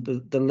question,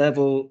 the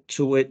level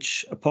to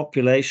which a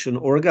population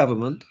or a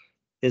government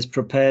is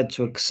prepared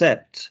to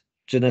accept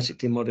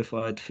genetically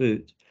modified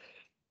food.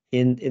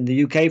 In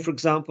the UK, for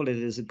example, it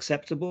is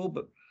acceptable,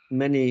 but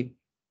many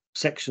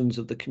sections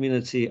of the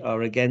community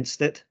are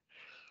against it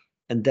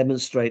and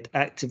demonstrate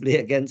actively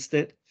against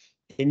it.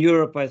 In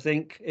Europe, I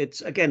think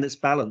it's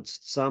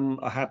balanced. Some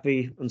are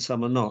happy and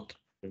some are not.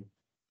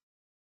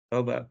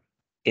 Over.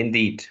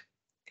 Indeed.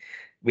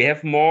 We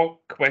have more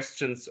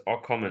questions or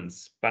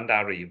comments.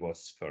 Bandari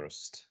was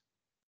first.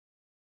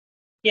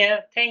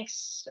 Yeah,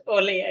 thanks,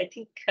 Ole. I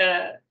think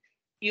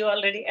you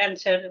already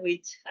answered,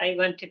 which I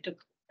wanted to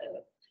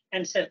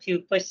answer a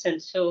few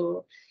questions.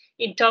 So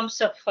in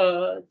terms of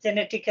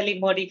genetically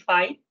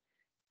modified,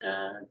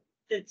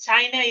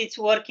 China is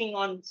working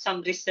on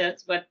some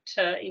research, but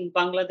in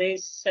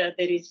Bangladesh, there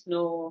is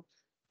no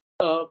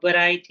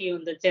variety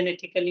on the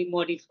genetically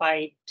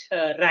modified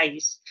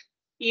rice.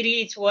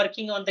 IRI is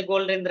working on the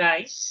golden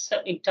rice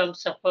in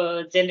terms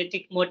of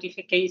genetic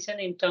modification,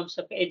 in terms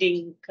of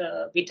adding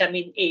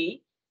vitamin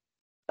A,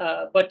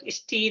 but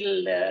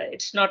still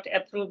it's not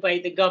approved by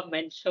the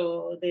government.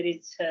 So there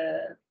is,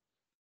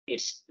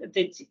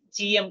 the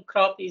GM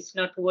crop is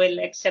not well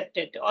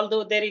accepted,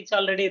 although there is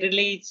already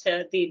released,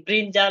 the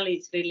brinjal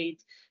is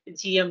released,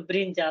 GM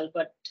brinjal,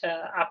 but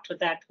after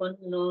that one,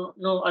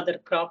 no other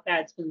crop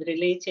has been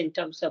released in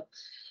terms of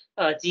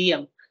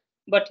GM.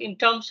 But in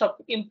terms of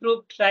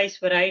improved rice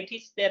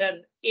varieties, there are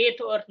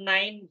 8 or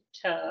 9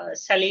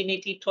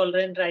 salinity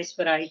tolerant rice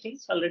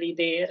varieties already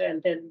there.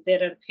 And then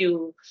there are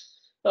few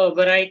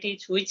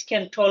varieties which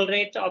can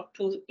tolerate up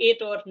to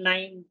 8 or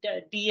 9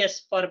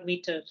 DS per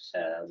meter,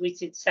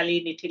 which is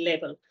salinity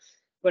level.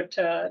 But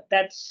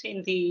that's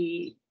in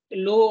the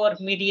low or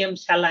medium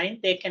saline,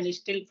 they can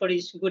still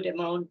produce good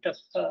amount of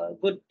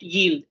good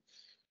yield.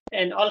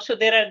 And also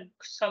there are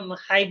some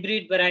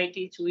hybrid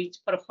varieties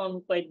which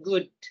perform quite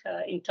good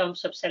in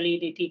terms of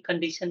salinity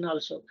condition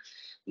also.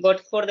 But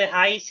for the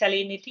high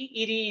salinity,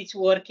 IRI is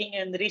working,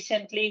 and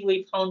recently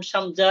we found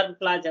some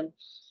germplasm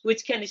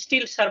which can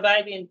still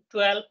survive in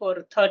 12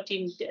 or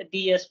 13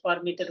 DS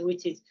per meter,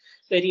 which is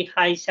very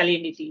high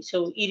salinity.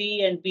 So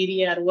IRI and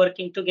BIRI are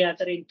working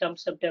together in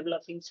terms of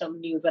developing some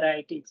new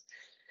varieties.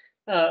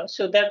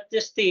 So that's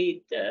just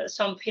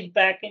some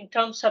feedback. In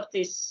terms of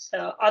this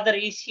other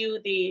issue,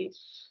 the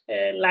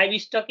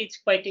livestock is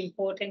quite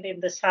important in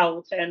the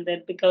south, and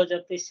then because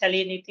of the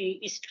salinity,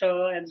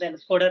 straw, and then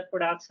fodder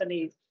production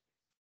is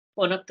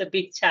one of the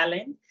big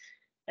challenge.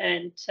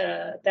 And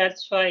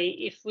that's why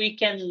if we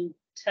can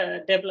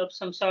develop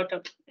some sort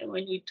of,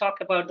 when we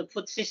talk about the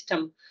food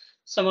system,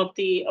 some of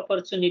the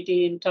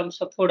opportunity in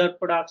terms of fodder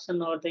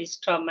production or the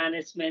straw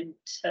management,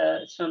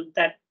 so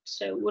that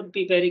would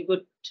be very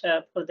good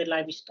for the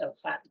livestock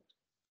farm.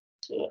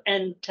 So,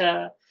 and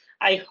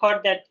I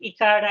heard that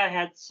Icada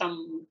has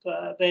some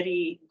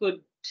very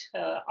good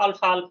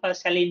alfalfa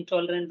saline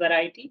tolerant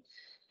variety,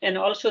 and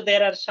also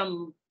there are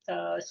some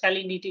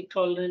salinity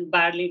tolerant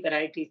barley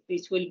varieties.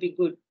 This will be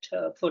good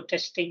for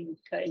testing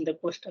in the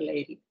coastal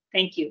area.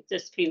 Thank you.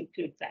 Just few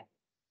feedback.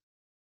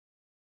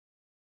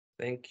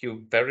 Thank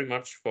you very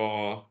much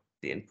for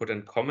the input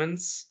and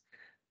comments.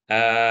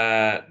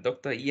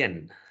 Dr.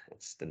 Yen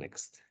is the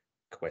next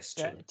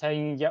question. Yeah,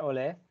 thank you,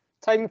 Ole.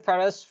 Thank you,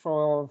 Feroz,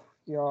 for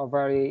your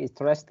very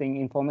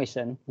interesting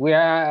information. We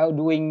are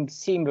doing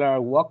similar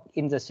work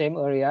in the same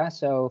area,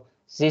 so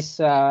this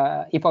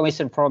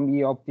information from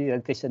your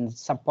presentation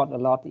support a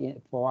lot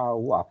for our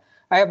work.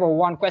 I have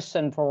one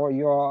question for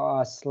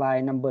your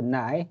slide number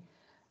 9.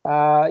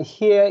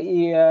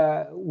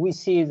 Here we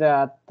see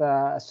that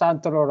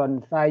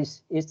salt-tolerant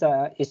rice is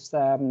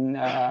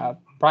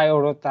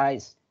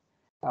prioritized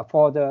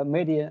for the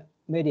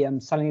medium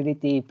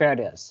salinity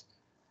periods.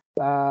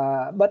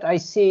 But I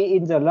see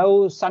in the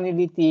low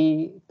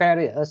salinity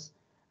areas,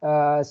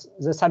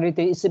 the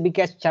salinity is the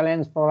biggest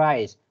challenge for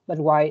rice. But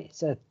why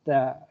is it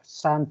the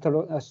sun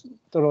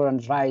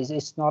tolerant rice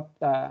is not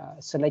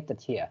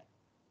selected here?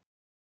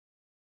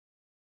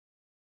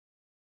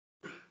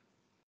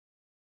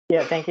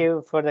 Yeah, thank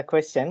you for the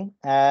question.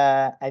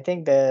 I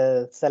think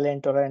the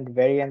saline tolerant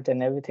variant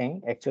and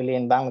everything actually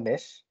in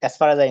Bangladesh, as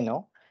far as I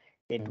know,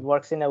 it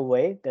works in a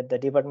way that the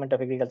Department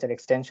of Agriculture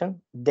Extension,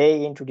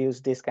 they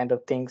introduce these kind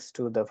of things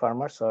to the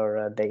farmers,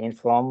 or they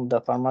inform the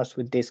farmers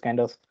with this kind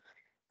of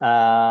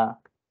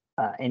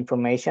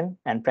information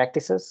and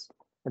practices.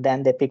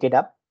 Then they pick it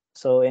up.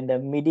 So in the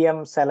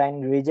medium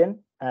saline region,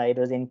 it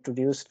was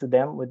introduced to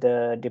them with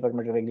the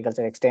Department of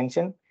Agriculture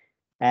Extension.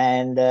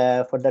 And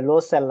for the low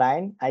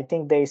saline, I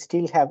think they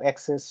still have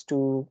access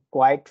to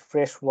quite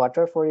fresh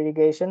water for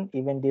irrigation,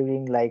 even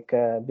during like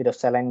a bit of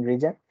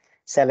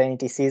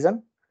salinity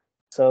season.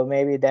 So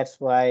maybe that's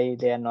why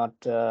they are not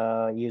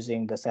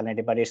using the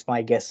salinity, but it's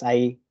my guess.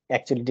 I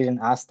actually didn't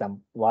ask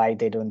them why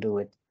they don't do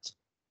it.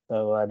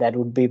 So that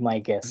would be my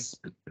guess,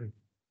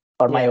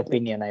 or my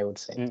opinion, I would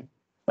say.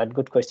 But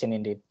good question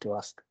indeed to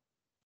ask.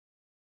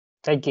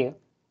 Thank you.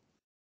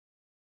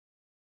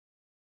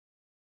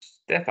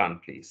 Stefan,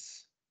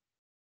 please.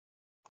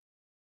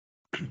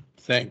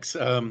 Thanks.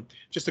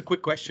 Just a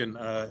quick question.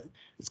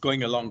 It's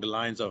going along the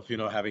lines of,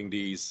 having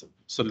these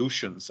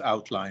solutions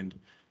outlined.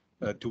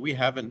 Do we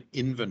have an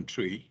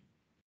inventory,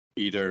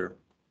 either,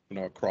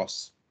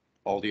 across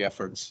all the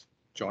efforts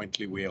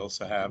jointly we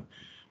also have,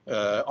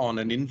 on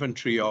an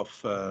inventory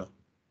of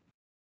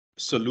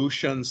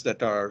solutions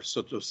that are,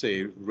 so to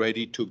say,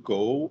 ready to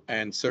go,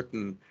 and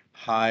certain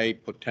high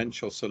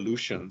potential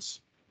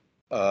solutions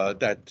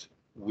that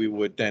we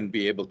would then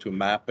be able to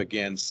map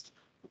against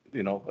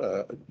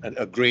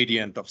a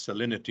gradient of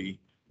salinity,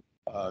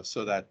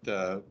 so that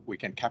we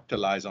can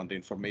capitalize on the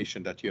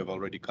information that you have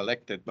already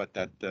collected, but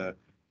that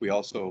we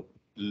also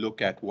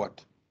look at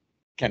what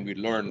can we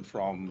learn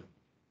from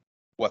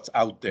what's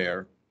out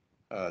there.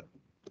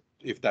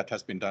 If that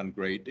has been done,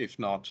 great. If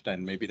not,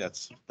 then maybe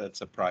that's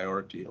a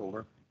priority.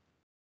 Over.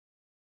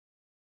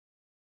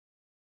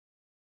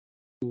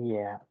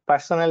 Yeah,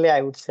 personally,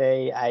 I would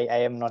say I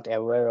am not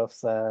aware of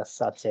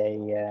such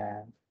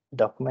a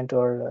document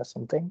or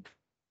something.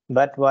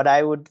 But what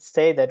I would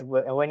say that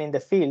when in the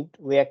field,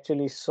 we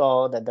actually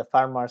saw that the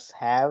farmers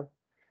have,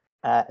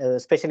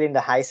 especially in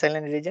the high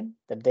saline region,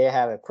 that they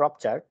have a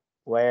crop chart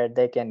where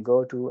they can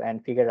go to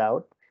and figure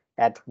out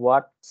at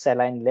what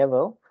saline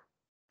level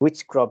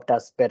which crop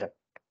does better.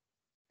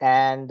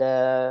 And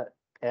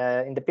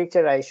in the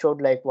picture, I showed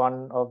like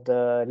one of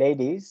the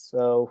ladies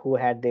who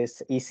had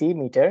this EC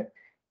meter.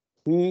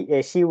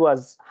 She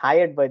was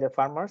hired by the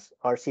farmers,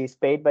 or she's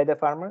paid by the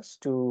farmers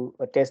to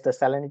test the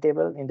salinity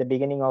table in the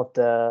beginning of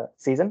the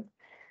season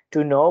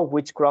to know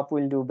which crop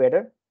will do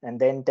better, and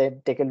then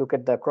take a look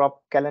at the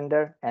crop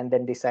calendar and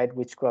then decide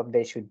which crop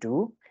they should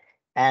do.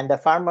 And the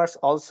farmers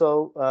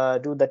also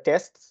do the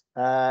tests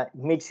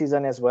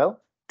mid-season as well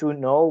to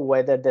know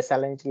whether the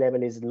salinity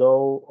level is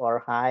low or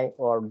high,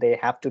 or they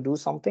have to do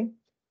something.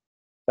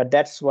 But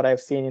that's what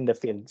I've seen in the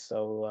field.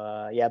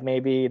 So yeah,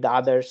 maybe the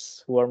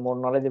others who are more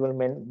knowledgeable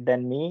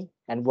than me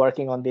and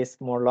working on this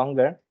more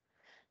longer,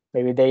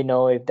 maybe they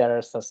know if there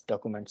are such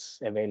documents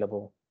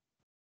available.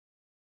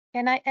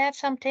 Can I add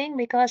something?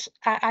 Because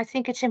I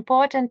think it's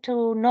important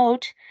to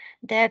note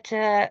that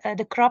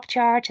the crop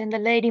chart and the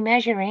lady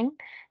measuring,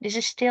 this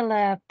is still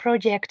a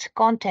project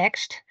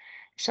context.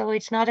 So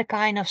it's not a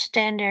kind of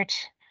standard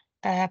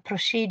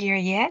procedure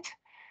yet,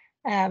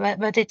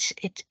 but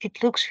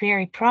it looks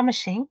very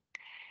promising.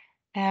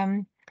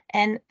 And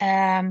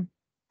the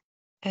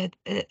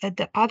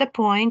other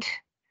point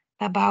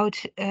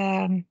about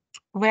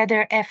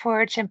whether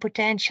efforts and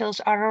potentials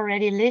are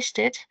already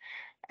listed,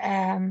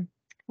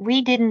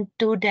 we didn't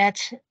do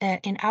that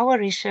in our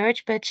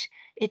research, but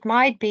it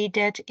might be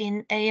that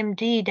in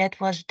AMD that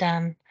was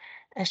done.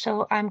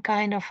 So I'm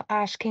kind of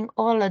asking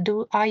Ola,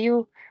 are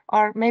you,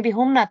 or maybe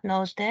Humnat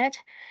knows that,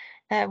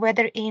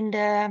 whether in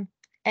the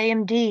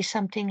AMD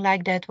something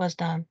like that was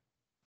done?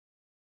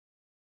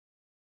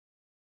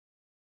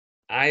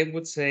 I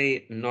would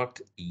say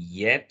not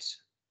yet.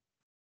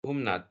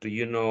 Humnat, do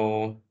you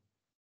know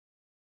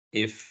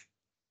if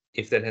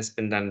that has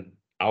been done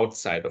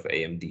outside of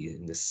AMD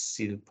in the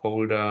seal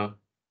polder?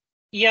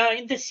 Yeah,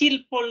 in the seal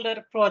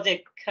polder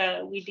project,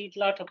 we did a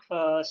lot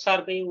of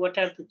survey. What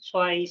are the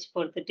choice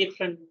for the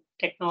different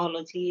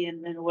technology,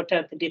 and then what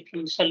are the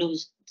different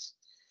solutions?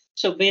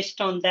 So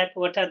based on that,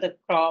 what are the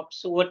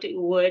crops?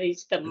 Where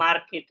is the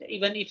market?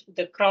 Even if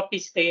the crop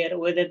is there,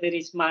 whether there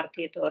is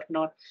market or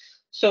not.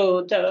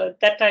 So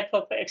that type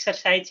of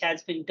exercise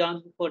has been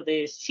done for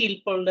the seal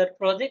polder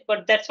project,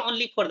 but that's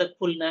only for the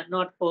Khulna,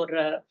 not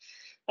for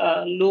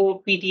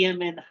low,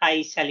 medium, and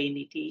high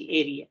salinity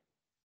area.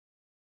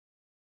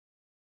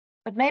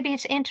 But maybe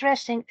it's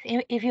interesting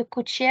if you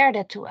could share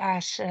that to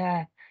us,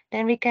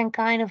 then we can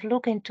kind of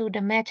look into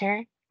the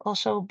matter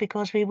also,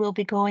 because we will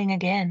be going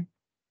again.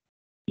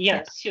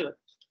 Yeah, sure.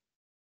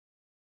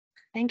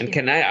 Thank you. And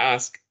can I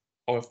ask,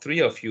 all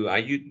three of you,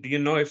 do you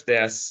know if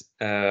there's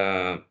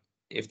a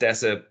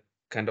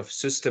kind of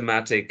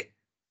systematic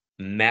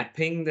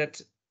mapping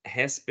that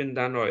has been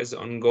done or is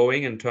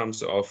ongoing in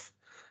terms of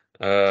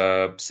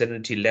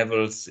salinity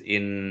levels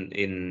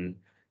in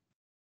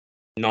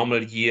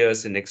normal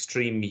years, in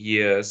extreme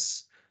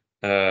years?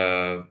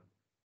 Yeah,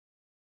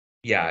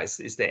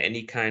 is there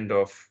any kind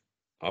of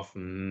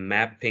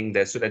mapping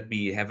there so that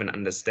we have an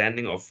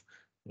understanding of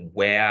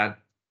where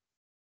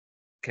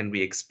can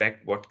we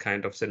expect what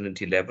kind of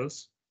salinity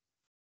levels?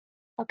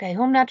 Okay,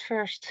 whom not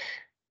first?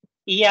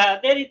 Yeah,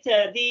 there is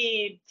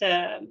the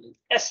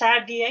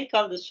SRDI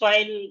called the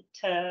Soil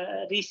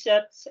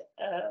Research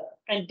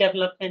and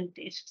Development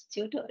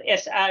Institute, or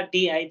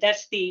SRDI.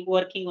 That's the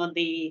working on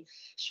the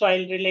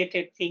soil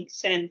related things,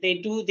 and they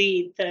do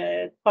the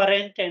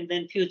current and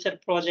then future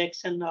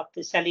projection of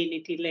the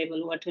salinity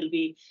level, what will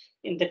be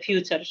in the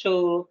future.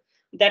 So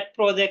that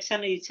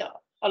projection is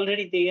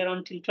already there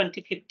until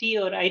 2050,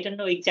 or I don't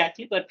know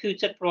exactly, but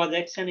future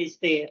projection is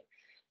there.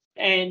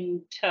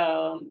 And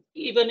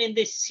even in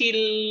the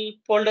seal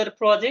folder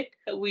project,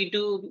 we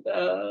do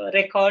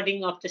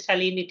recording of the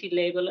salinity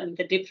level in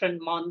the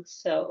different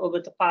months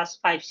over the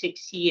past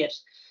 5-6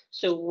 years.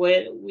 So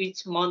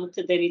which month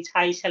there is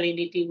high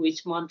salinity,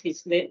 which month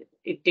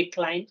it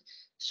declined.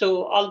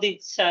 So all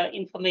this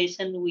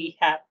information we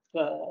have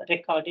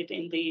recorded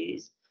in the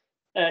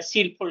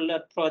seal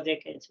folder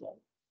project as well.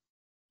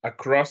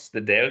 Across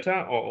the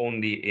delta or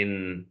only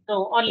in?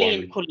 No, only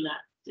in Khulna.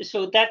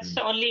 So that's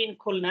only in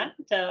Khulna,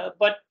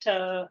 but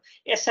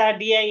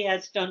SRDI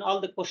has done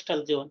all the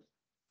coastal zone.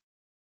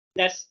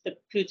 That's the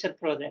future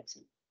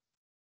projection.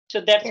 So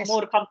that's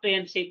more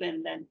comprehensive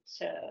and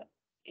that's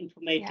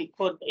informative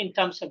for in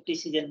terms of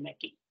decision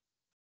making.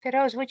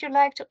 Feroz, would you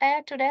like to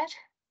add to that?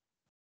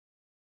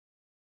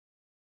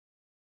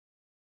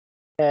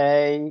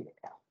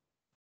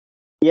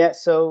 Yeah,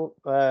 so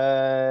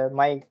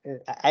I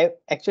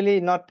actually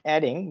not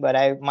adding, but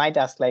I might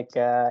ask like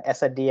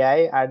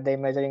SRDI, are they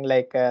measuring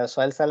like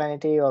soil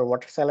salinity or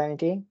water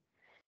salinity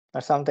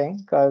or something?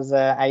 Because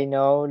I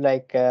know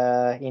like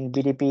in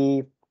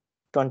BDP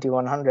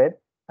 2100,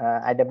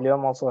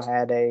 IWM also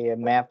had a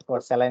map for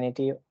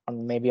salinity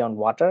on maybe on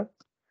water,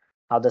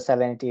 how the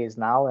salinity is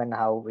now and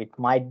how it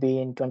might be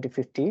in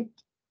 2050.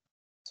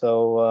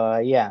 So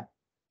yeah.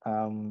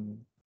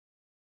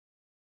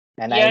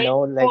 And I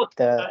know like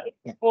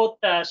both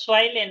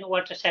soil and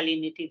water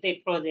salinity, they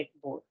project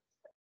both.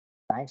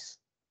 Nice.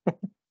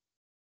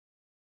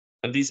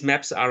 And these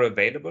maps are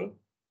available?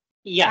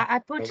 Yeah, I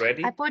put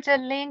a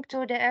link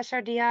to the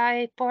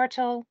SRDI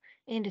portal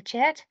in the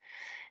chat.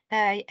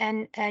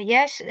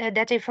 Yes,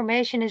 that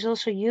information is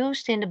also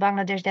used in the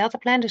Bangladesh Delta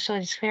Plan, so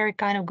it's very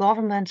kind of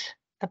government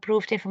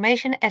approved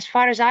information. As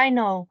far as I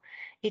know,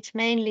 it's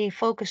mainly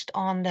focused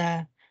on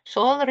the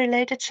soil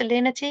related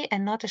salinity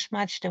and not as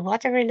much the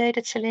water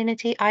related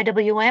salinity.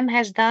 IWM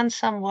has done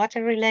some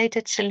water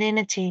related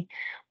salinity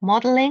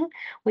modeling,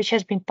 which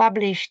has been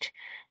published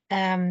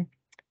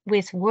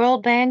with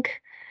World Bank,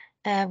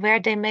 where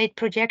they made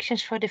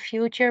projections for the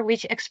future,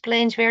 which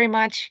explains very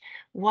much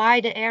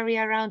why the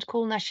area around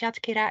Khulna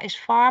Shatkhira is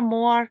far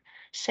more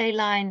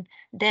saline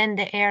than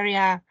the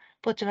area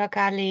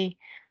Potuakhali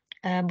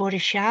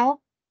Borishal.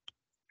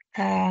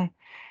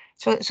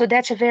 So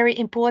that's a very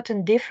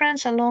important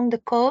difference along the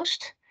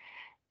coast.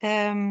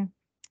 At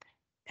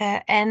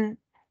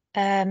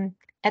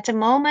the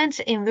moment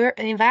in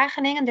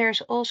Wageningen,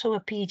 there's also a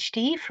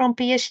PhD from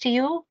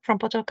PSTU, from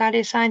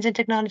Potuakhali Science and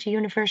Technology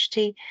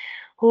University,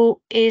 who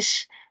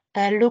is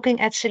looking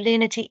at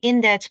salinity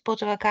in that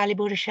Potuakhali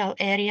Borishal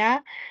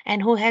area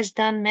and who has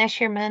done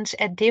measurements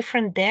at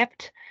different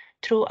depth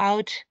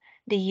throughout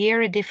the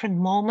year at different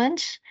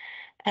moments.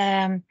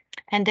 And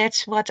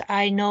that's what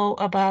I know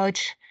about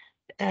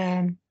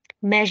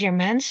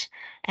measurements.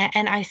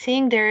 And I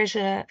think there's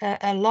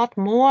a lot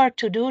more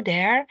to do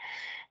there.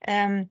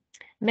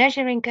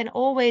 Measuring can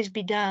always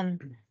be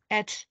done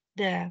at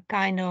the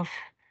kind of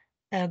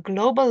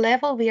global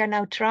level. We are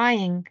now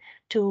trying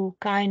to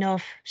kind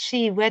of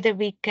see whether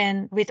we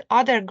can, with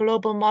other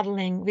global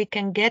modeling, we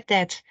can get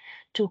that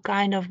to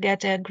kind of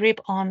get a grip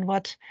on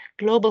what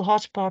global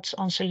hotspots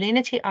on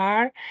salinity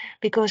are.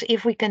 Because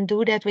if we can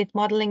do that with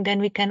modeling, then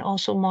we can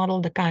also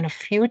model the kind of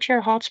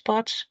future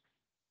hotspots.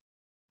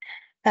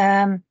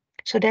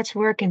 So that's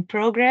work in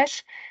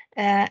progress.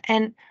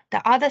 And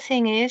the other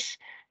thing is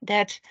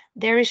that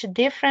there is a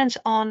difference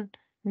on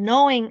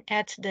knowing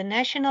at the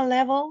national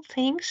level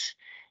things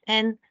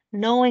and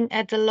knowing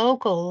at the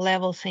local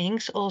level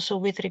things also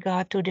with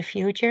regard to the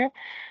future.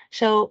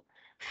 So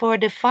for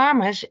the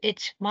farmers,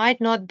 it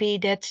might not be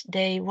that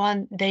they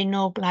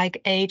know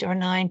like 8 or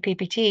 9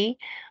 ppt,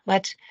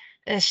 but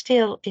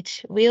still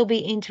it will be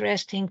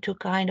interesting to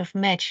kind of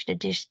match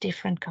these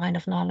different kind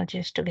of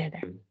knowledges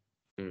together.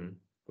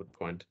 Good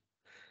point.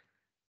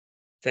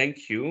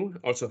 Thank you.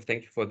 Also,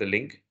 thank you for the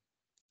link.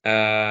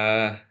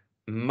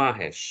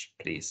 Mahesh,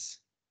 please.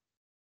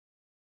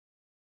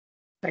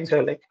 Thanks,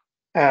 Oleg.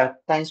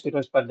 Thanks,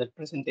 Feroz, for that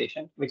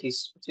presentation, which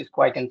is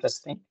quite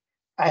interesting.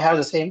 I have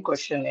the same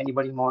question.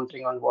 Anybody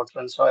monitoring on water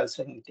and soil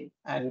salinity?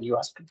 And you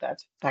asked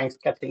that. Thanks,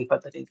 Kathleen, for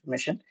that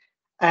information.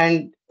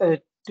 And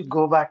to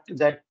go back to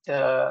that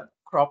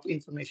crop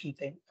information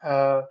thing,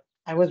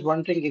 I was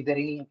wondering if there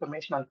any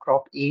information on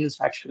crop yields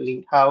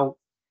actually, how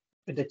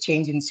with the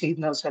change in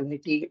seasonal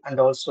salinity and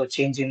also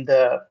change in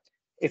the,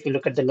 if you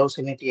look at the low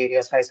salinity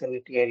areas, high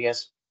salinity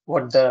areas,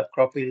 what the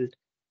crop yield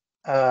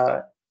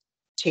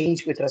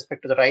change with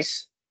respect to the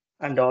rice,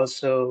 and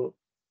also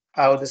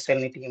how the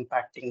salinity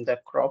impacting the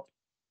crop.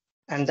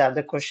 And the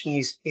other question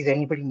is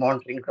anybody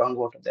monitoring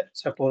groundwater there?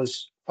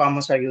 Suppose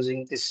farmers are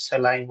using this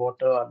saline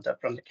water or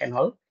from the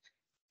canal,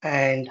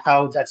 and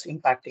how that's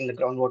impacting the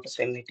groundwater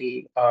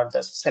salinity or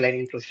the saline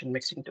intrusion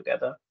mixing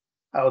together,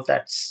 how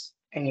that's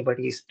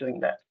anybody is doing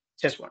that.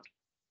 Just one.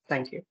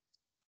 Thank you.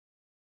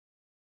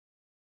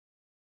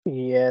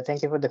 Yeah,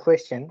 thank you for the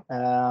question.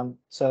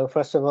 So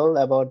first of all,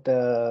 about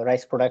the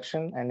rice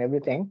production and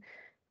everything.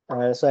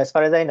 So as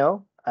far as I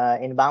know,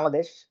 in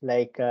Bangladesh,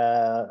 like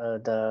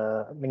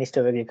the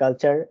Minister of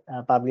Agriculture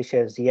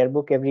publishes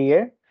yearbook every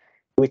year,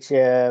 which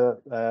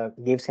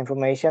gives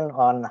information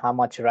on how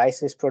much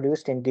rice is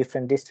produced in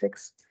different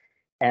districts.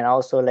 And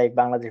also like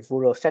Bangladesh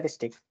Bureau of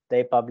Statistics,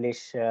 they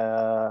publish,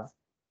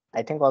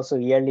 I think also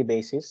yearly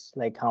basis,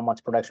 like how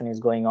much production is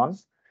going on.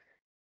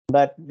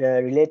 But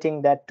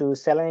relating that to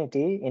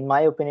salinity, in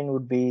my opinion,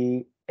 would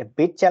be a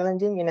bit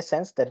challenging in a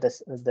sense that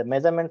the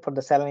measurement for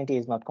the salinity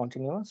is not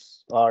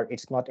continuous or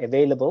it's not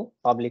available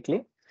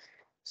publicly.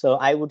 So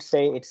I would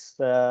say it's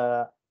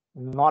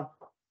not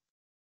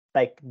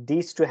like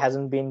these two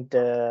hasn't been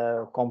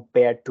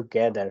compared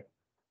together,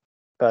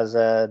 because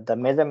the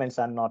measurements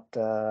are not,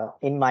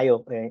 in my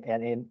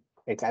opinion,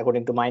 and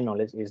according to my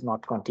knowledge, is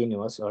not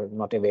continuous or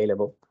not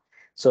available.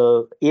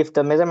 So if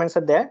the measurements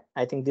are there,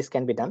 I think this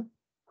can be done.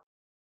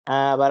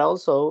 But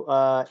also,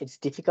 it's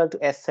difficult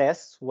to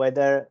assess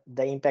whether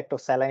the impact of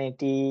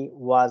salinity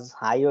was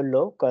high or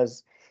low,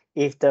 because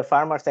if the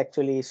farmers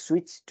actually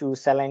switch to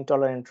saline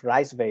tolerant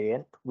rice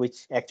variant,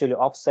 which actually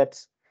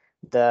offsets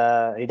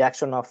the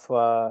reduction of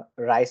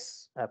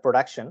rice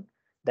production,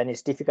 then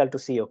it's difficult to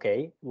see,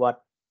 okay,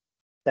 what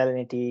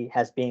salinity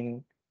has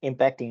been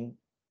impacting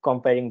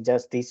comparing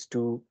just these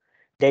two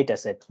data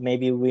sets.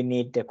 Maybe we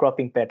need the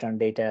cropping pattern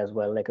data as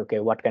well, like, okay,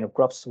 what kind of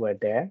crops were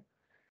there?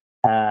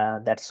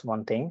 That's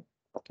one thing.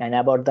 And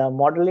about the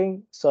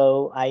modeling,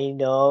 so I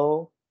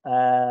know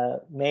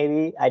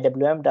maybe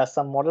IWM does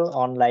some model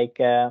on like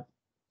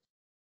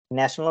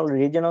national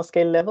regional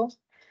scale level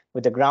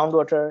with the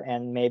groundwater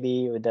and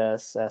maybe with the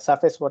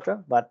surface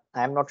water, but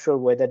I'm not sure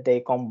whether they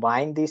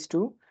combine these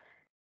two,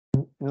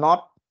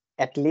 not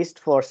at least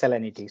for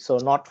salinity, so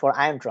not for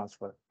ion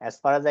transfer. As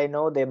far as I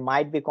know, they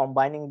might be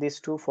combining these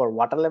two for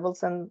water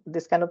levels and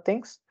this kind of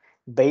things,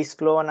 base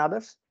flow and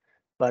others,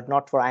 but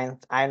not for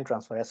ion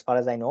transfer as far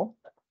as I know.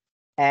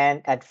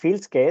 And at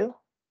field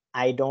scale,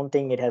 I don't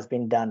think it has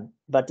been done.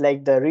 But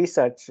like the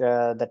research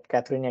that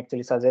Catherine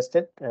actually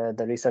suggested,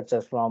 the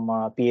researcher from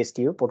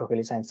PSTU,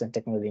 Port Science and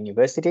Technology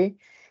University,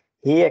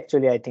 he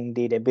actually, I think,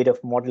 did a bit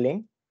of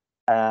modeling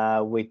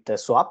with the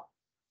SWAP,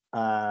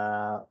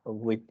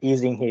 with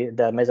using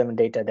the measurement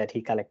data that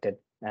he collected,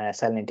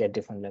 salinity at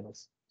different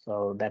levels.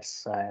 So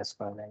that's as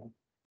far as I know.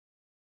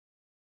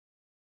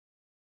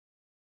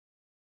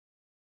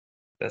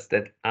 Does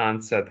that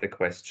answer the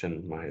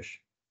question, Mahesh?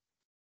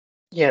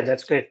 Yeah,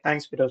 that's great.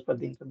 Thanks, Feroz, for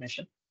the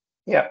information.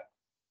 Yeah,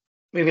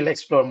 we will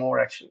explore more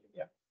actually.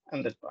 Yeah,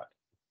 on this part.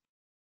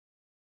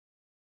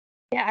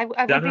 Yeah, I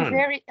would be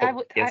very,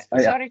 yes.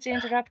 sorry to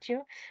interrupt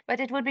you, but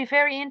it would be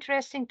very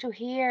interesting to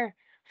hear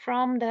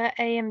from the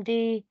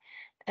AMD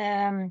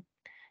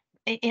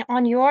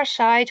on your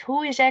side,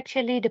 who is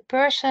actually the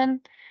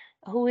person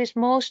who is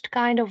most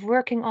kind of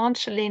working on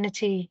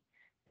salinity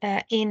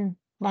in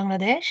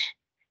Bangladesh,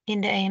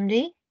 in the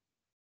AMD,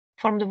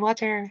 from the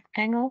water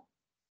angle?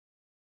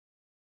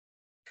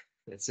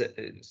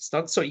 It's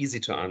not so easy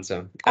to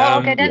answer. Oh,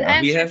 okay, then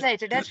we answer have, it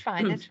later. That's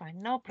fine. That's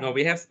fine. No problem. No,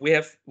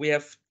 we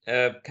have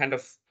kind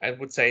of, I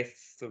would say,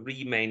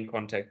 3 main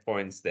contact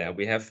points there.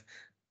 We have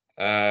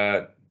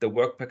the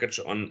work package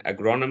on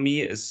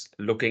agronomy is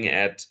looking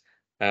at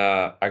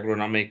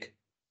agronomic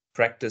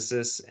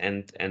practices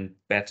and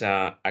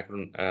better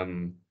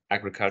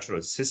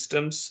agricultural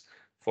systems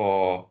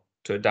to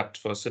adapt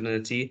for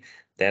salinity.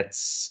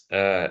 That's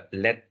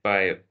led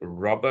by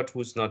Robert,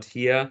 who's not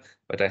here,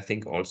 but I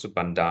think also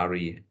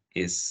Bandari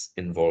is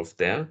involved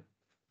there.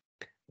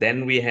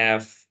 Then we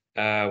have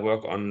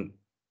work on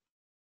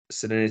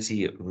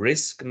salinity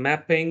risk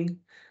mapping,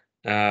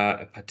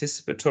 a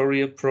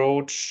participatory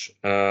approach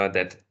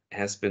that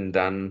has been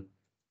done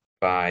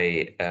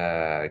by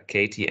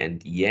Katie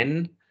and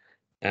Yen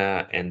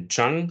and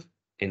Chung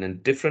in a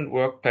different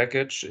work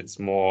package. It's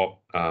more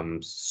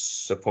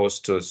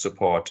supposed to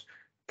support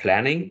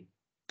planning.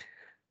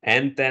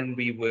 And then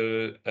we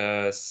will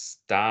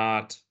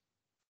start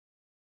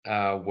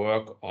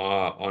work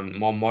on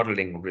more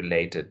modeling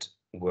related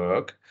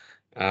work,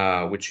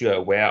 which you are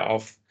aware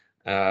of,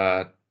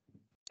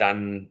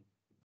 done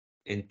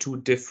in two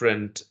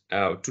different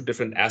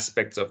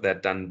aspects of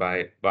that done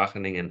by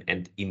Wageningen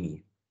and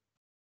IMI.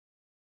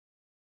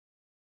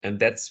 And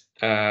that's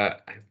now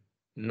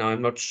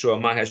I'm not sure,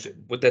 Mahesh,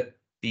 would that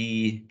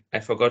be, I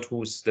forgot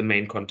who's the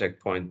main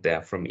contact point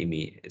there from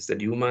IMI. Is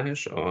that you,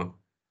 Mahesh, or?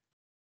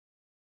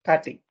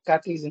 Kathy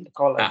is in the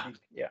call, I think.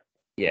 Yeah.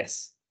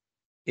 Yes.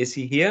 Is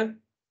he here?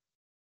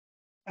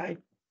 I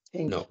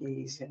think No.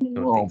 he's in.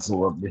 Don't think so.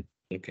 Probably.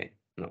 Okay.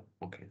 No.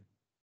 Okay.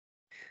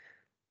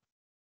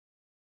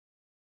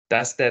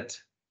 Does that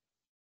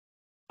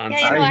answer?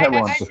 Yeah, I have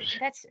one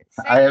question.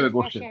 I have a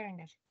for question. sharing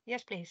that.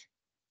 Yes, please.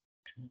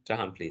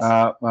 Jahan, please.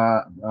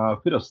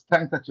 Firoz,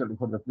 thanks actually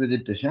for the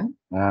presentation.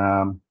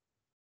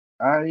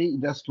 I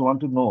just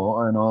want to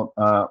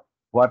know,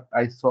 what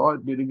I saw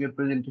during your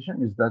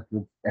presentation is that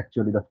it's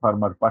actually the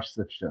farmer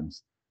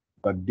perceptions.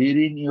 But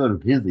during your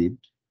visit,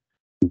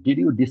 did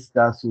you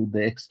discuss with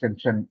the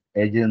extension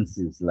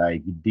agencies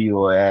like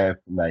DOF,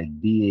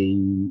 like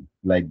DAE,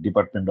 like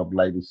Department of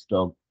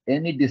Livestock,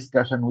 any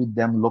discussion with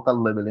them,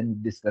 local level, any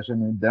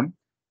discussion with them?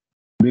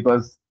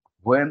 Because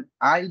when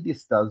I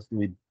discussed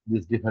with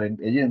these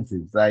different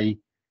agencies, I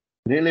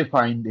really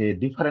find a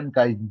different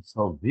kinds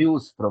of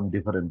views from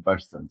different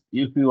persons.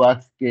 If you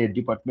ask a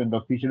Department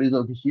of Fisheries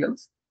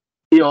officials,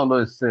 he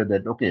always say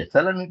that, okay,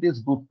 salinity is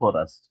good for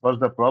us. What's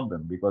the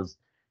problem? Because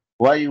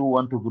why you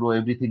want to grow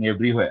everything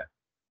everywhere?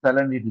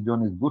 Salinity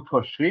zone is good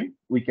for shrimp.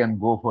 We can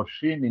go for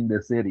shrimp in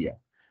this area.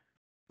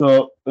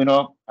 So,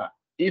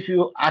 if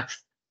you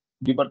ask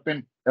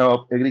Department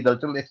of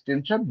Agricultural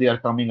Extension, they are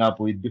coming up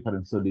with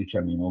different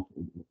solution,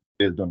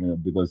 based on,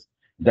 because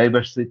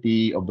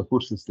diversity of the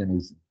food system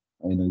is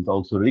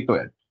also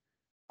required.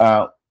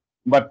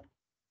 But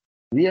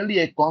really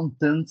a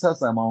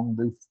consensus among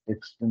these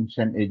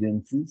extension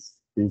agencies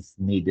is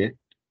needed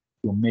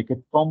to make a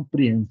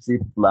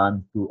comprehensive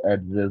plan to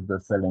address the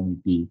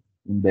salinity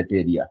in that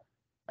area.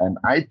 And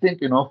I think,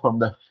 from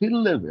the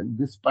field level,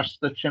 this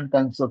perception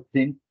kinds of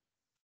thing,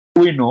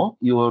 we know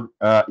your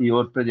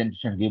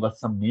presentation gave us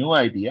some new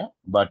idea,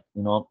 but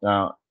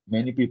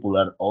many people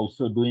are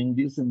also doing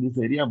this in this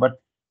area. But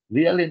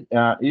really,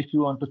 if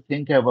you want to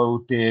think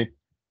about a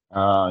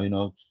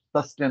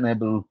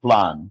sustainable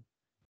plan,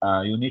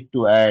 you need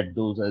to add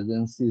those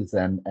agencies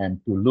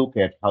and to look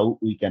at how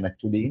we can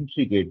actually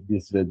integrate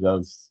these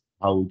results,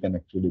 how we can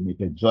actually make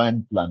a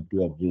joint plan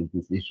to address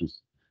these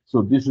issues.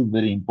 So this is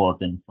very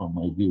important from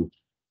my view.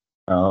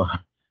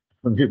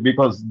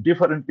 Because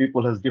different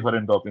people has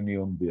different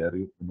opinion there,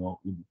 we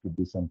need to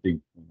do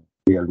something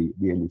really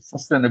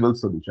sustainable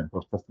solution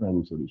for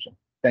sustainable solution.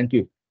 Thank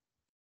you.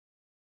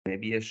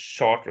 Maybe a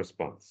short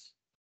response.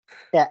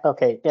 Yeah,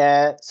 okay.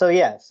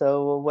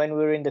 So when we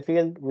were in the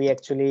field, we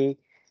actually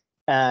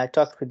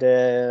talked with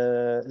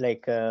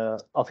the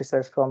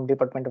officers from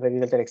Department of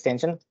Agriculture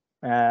Extension.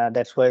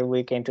 That's where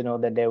we came to know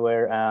that they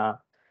were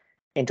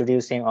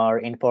introducing or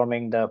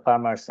informing the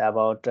farmers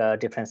about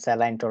different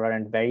saline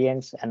tolerant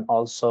variants, and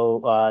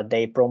also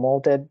they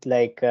promoted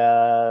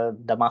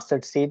the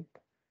mustard seed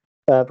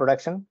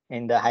production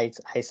in the high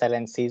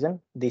saline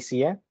season this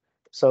year.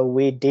 So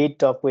we did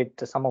talk with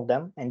some of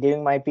them, and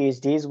during my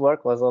PhD's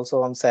work was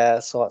also on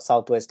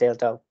southwest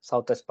delta,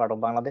 southwest part of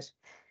Bangladesh,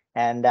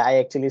 and I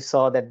actually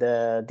saw that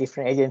the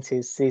different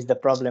agencies sees the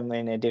problem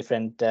in a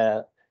different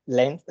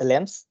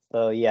lens.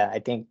 So yeah, I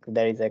think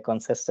there is a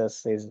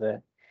consensus is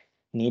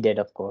needed,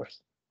 of course.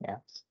 Yeah.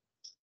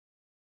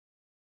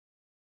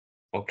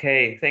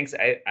 Okay, thanks.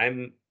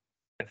 I'm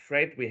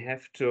afraid we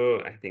have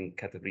to, I think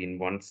Catherine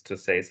wants to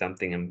say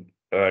something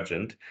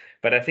urgent,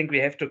 but I think we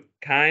have to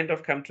kind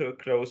of come to a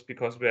close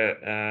because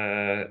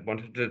we're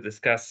wanted to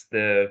discuss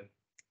the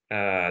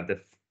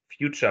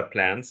future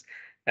plans.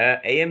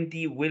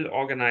 AMD will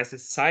organize a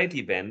side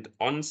event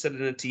on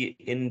salinity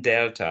in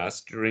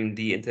deltas during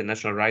the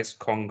International Rice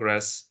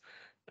Congress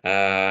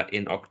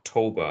in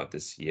October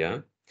this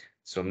year.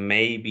 So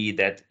maybe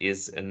that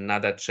is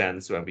another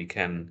chance where we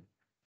can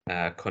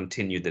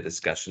continue the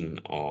discussion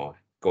or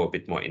go a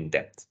bit more in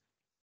depth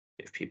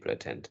if people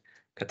attend.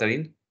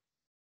 Catherine?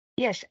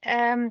 Yes.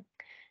 Well,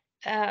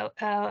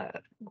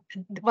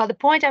 the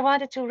point I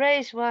wanted to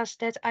raise was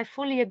that I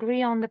fully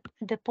agree on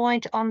the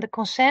point on the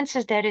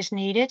consensus that is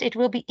needed. It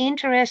will be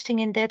interesting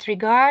in that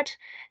regard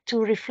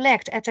to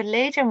reflect at a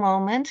later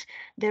moment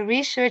the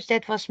research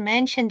that was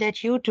mentioned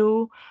that you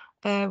do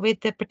with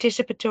the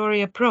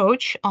participatory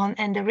approach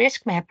and the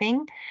risk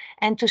mapping,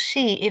 and to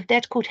see if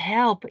that could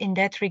help in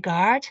that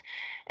regard,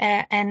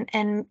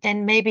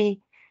 and maybe.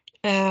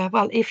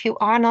 Well, if you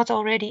are not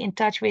already in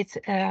touch with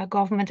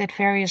government at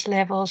various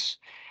levels,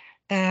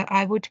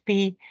 I would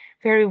be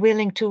very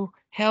willing to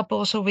help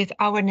also with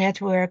our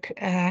network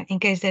in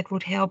case that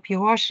would help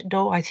yours,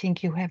 though I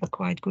think you have a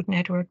quite good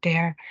network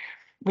there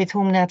with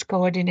whom that's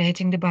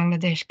coordinating the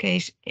Bangladesh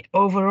case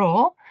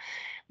overall.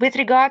 With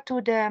regard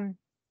to the,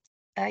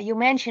 you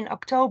mentioned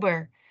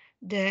October,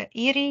 the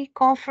IRI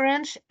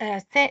conference,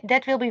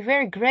 that will be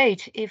very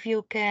great if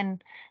you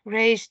can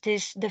raise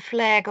the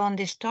flag on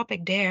this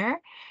topic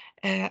there.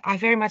 I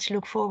very much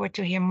look forward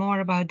to hear more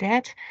about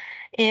that.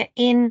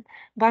 In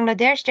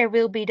Bangladesh, there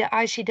will be the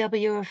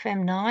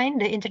ICWFM 9,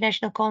 the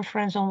International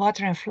Conference on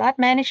Water and Flood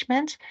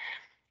Management.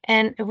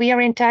 And we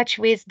are in touch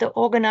with the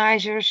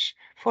organizers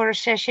for a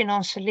session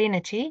on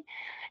salinity.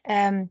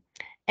 I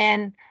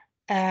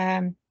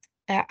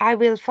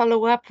will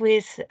follow up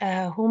with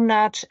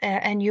Humnat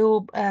and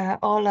you,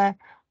 Ole,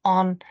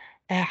 on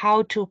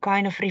how to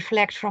kind of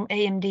reflect from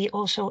AMD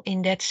also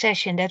in that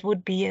session. That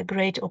would be a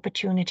great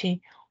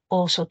opportunity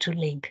also to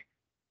link.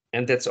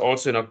 And that's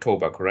also in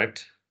October,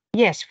 correct?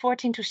 Yes,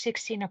 14 to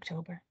 16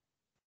 October.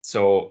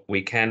 So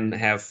we can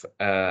have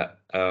a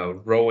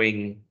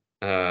rowing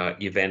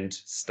event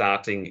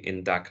starting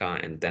in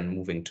Dhaka and then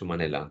moving to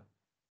Manila.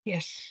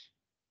 Yes.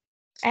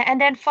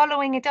 And then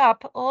following it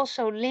up,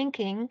 also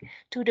linking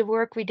to the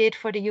work we did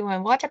for the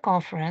UN Water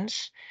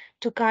Conference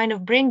to kind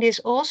of bring this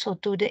also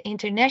to the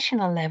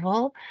international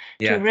level,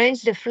 to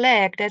raise the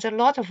flag that a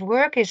lot of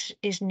work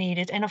is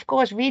needed. And of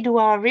course, we do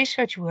our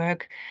research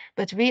work,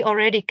 but we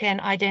already can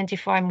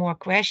identify more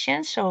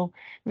questions. So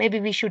maybe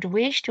we should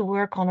wish to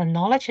work on a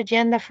knowledge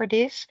agenda for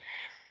this.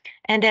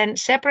 And then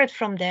separate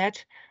from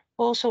that,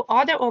 also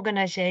other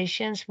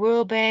organizations,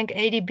 World Bank,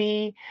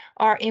 ADB,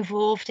 are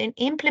involved in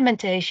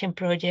implementation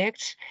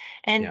projects.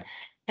 And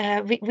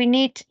we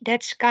need,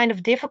 that's kind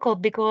of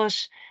difficult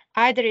because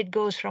either it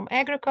goes from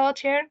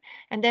agriculture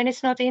and then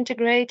it's not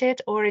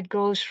integrated, or it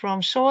goes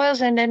from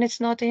soils and then it's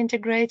not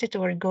integrated,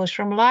 or it goes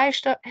from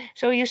livestock.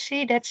 So you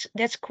see,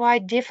 that's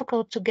quite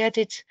difficult to get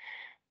it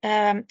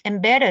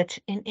embedded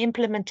in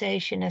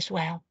implementation as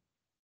well.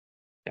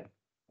 Yeah,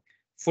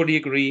 fully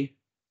agree.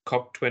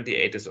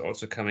 COP28 is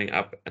also coming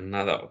up,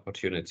 another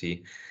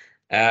opportunity.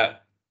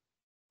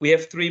 We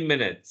have 3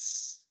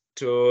 minutes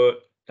to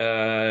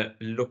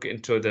look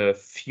into the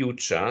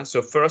future.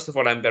 So first of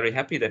all, I'm very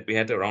happy that we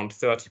had around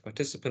 30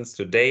 participants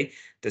today,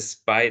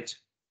 despite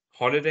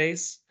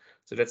holidays.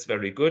 So that's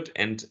very good,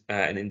 and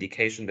an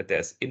indication that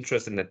there's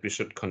interest and that we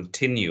should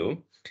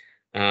continue.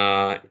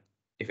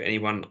 If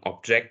anyone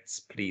objects,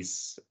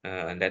 please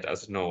let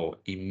us know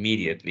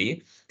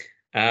immediately.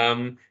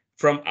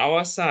 From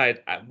our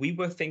side, we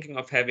were thinking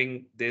of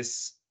having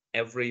this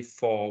every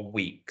 4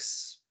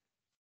 weeks.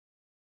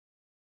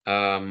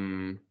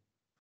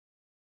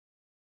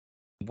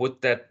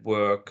 Would that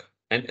work?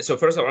 And so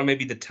first of all,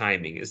 maybe the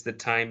timing. Is the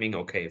timing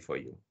okay for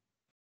you?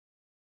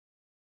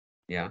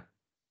 Yeah.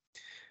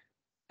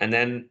 And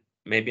then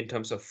maybe in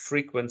terms of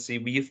frequency,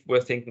 we were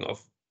thinking of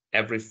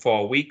every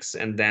 4 weeks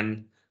and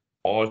then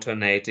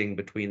alternating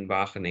between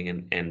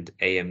Wageningen and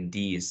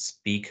AMD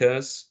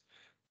speakers.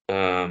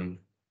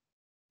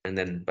 And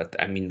then, but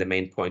I mean, the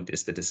main point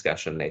is the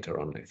discussion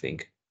later on, I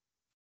think.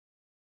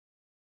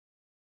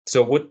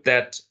 So would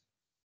that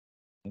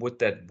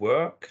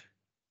work?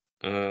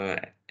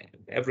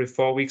 Every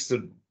 4 weeks,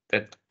 so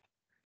that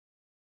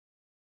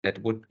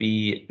would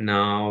be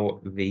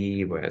now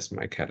the, where's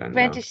my calendar?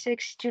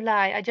 26th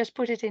July. I just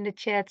put it in the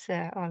chat,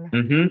 Ole.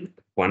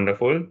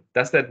 Wonderful.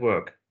 Does that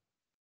work?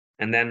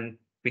 And then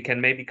we can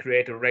maybe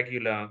create a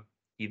regular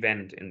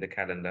event in the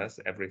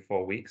calendars every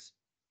 4 weeks.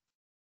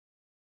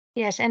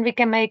 Yes, and we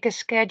can make a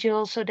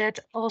schedule so that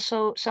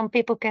also some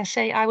people can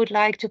say, I would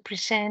like to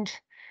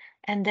present,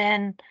 and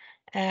then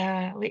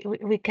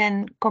we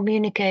can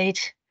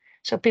communicate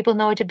so people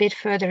know it a bit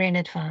further in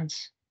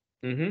advance.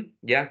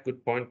 Yeah,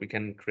 good point. We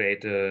can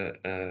create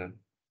an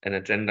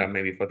agenda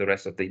maybe for the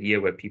rest of the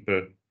year where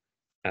people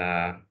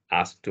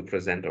ask to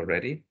present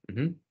already.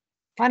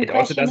 It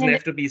also doesn't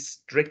have to be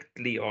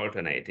strictly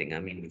alternating. I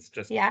mean, it's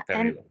just very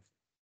long.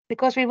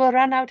 Because we will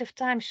run out of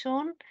time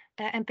soon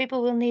and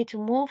people will need to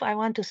move, I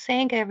want to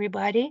thank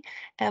everybody.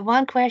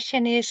 One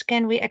question is,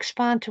 can we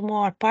expand to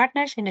more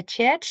partners in the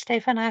chat?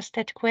 Stefan asked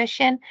that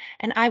question,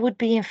 and I would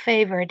be in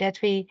favor that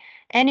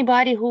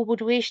anybody who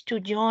would wish to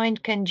join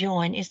can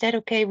join. Is that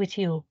okay with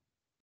you?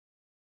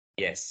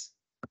 Yes.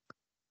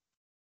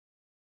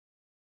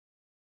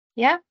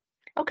 Yeah,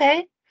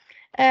 okay.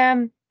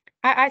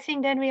 I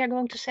think then we are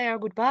going to say our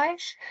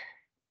goodbyes.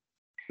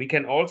 We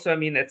can also, I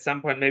mean, at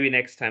some point, maybe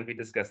next time we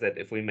discuss that,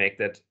 if we make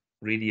that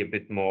really a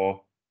bit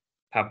more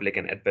public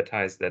and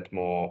advertise that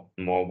more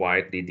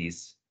widely,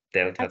 these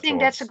Delta I think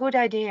that's a good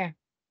idea.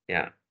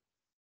 Yeah.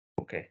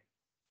 Okay.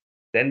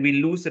 Then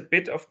we lose a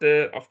bit of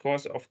the, of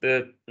course, of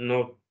the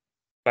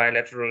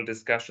bilateral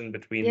discussion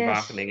between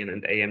Wageningen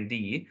and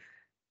AMD.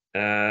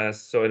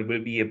 So it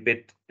will be a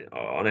bit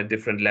on a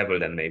different level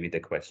than maybe the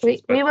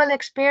questions. We will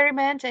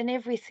experiment, and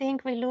if we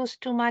think we lose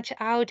too much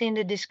out in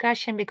the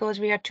discussion because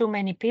we are too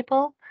many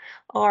people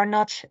or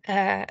not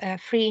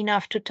free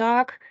enough to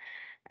talk,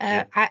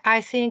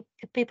 I think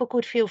people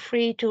could feel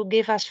free to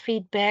give us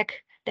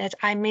feedback that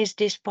I missed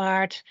this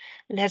part,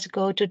 let's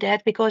go to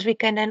that, because we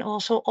can then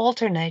also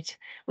alternate.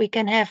 We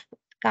can have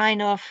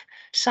kind of,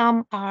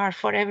 some are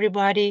for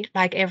everybody,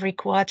 like every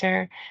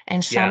quarter,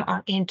 and some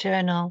are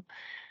internal.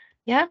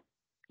 Yeah,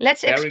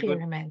 let's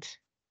experiment.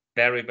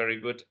 Very, very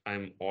good.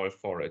 I'm all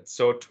for it.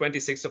 So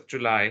 26th of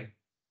July,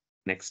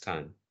 next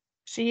time.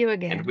 See you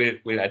again. And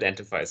we'll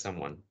identify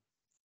someone.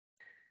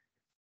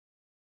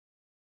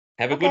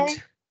 Have a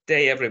good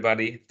day,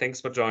 everybody.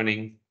 Thanks for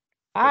joining.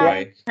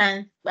 Bye.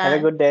 Bye. Have a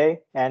good day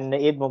and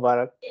Eid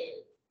Mubarak.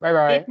 Bye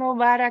bye. Eid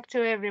Mubarak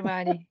to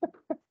everybody.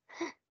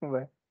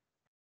 Bye.